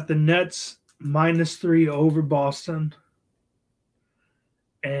 I got the Nets -3 over Boston.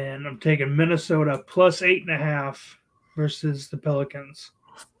 And I'm taking Minnesota plus 8.5 versus the Pelicans.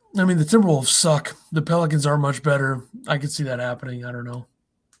 I mean, the Timberwolves suck. The Pelicans are much better. I could see that happening. I don't know.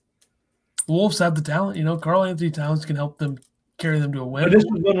 The Wolves have the talent. Karl Anthony Towns can help them carry them to a win. But this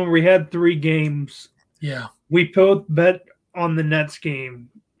was one where we had 3 games. Yeah. We both bet on the Nets game.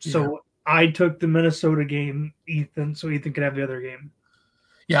 So I took the Minnesota game, Ethan, so Ethan could have the other game.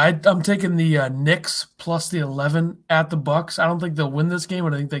 Yeah, I'm taking the Knicks plus the 11 at the Bucks. I don't think they'll win this game,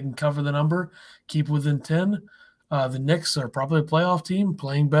 but I think they can cover the number, keep within 10. The Knicks are probably a playoff team,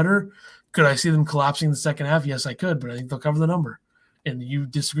 playing better. Could I see them collapsing in the second half? Yes, I could, but I think they'll cover the number. And you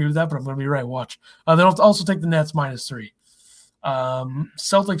disagree with that, but I'm going to be right. Watch. They'll also take the Nets -3.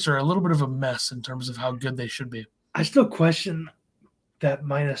 Celtics are a little bit of a mess in terms of how good they should be. I still question that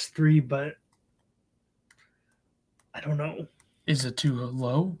 -3, but I don't know. Is it too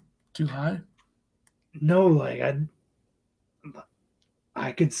low? Too high? No,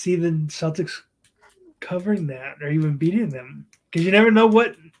 I could see the Celtics covering that or even beating them because you never know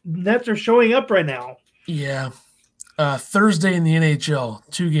what Nets are showing up right now. Yeah. Thursday in the NHL,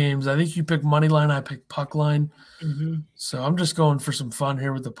 2 games. I think you pick money line. I pick puck line. Mm-hmm. So I'm just going for some fun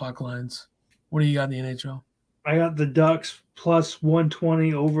here with the puck lines. What do you got in the NHL? I got the Ducks plus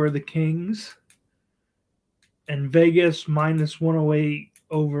 120 over the Kings. And Vegas -108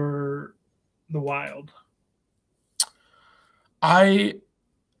 over the Wild. I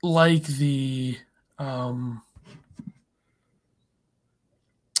like the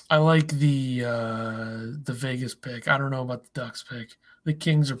Vegas pick. I don't know about the Ducks pick. The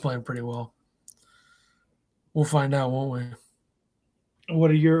Kings are playing pretty well. We'll find out, won't we?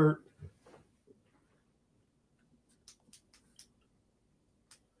 What are your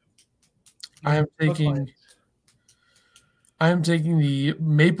I am taking the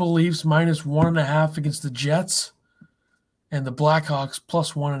Maple Leafs -1.5 against the Jets and the Blackhawks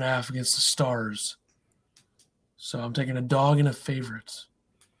plus 1.5 against the Stars. So I'm taking a dog and a favorite.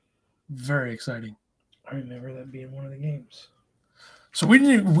 Very exciting. I remember that being one of the games. So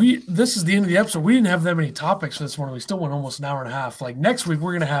this is the end of the episode. We didn't have that many topics for this morning. We still went almost an hour and a half. Next week,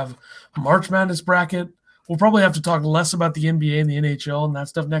 we're going to have March Madness bracket. We'll probably have to talk less about the NBA and the NHL and that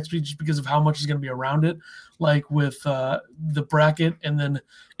stuff next week just because of how much is going to be around it, with the bracket and then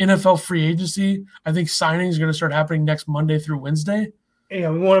NFL free agency. I think signings are going to start happening next Monday through Wednesday.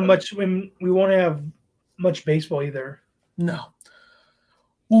 Yeah, we won't have much baseball either. No.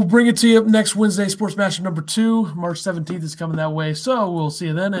 We'll bring it to you next Wednesday, Sports Mashup number 2. March 17th is coming that way. So we'll see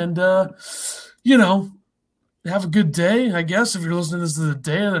you then. And, have a good day, I guess. If you're listening to this the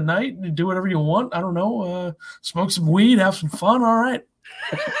day or the night, you do whatever you want. I don't know. Smoke some weed, have some fun. All right.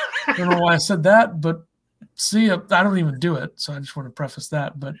 I don't know why I said that, but see ya. I don't even do it, so I just want to preface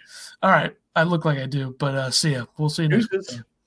that. But all right, I look like I do. But see ya. We'll see you next week.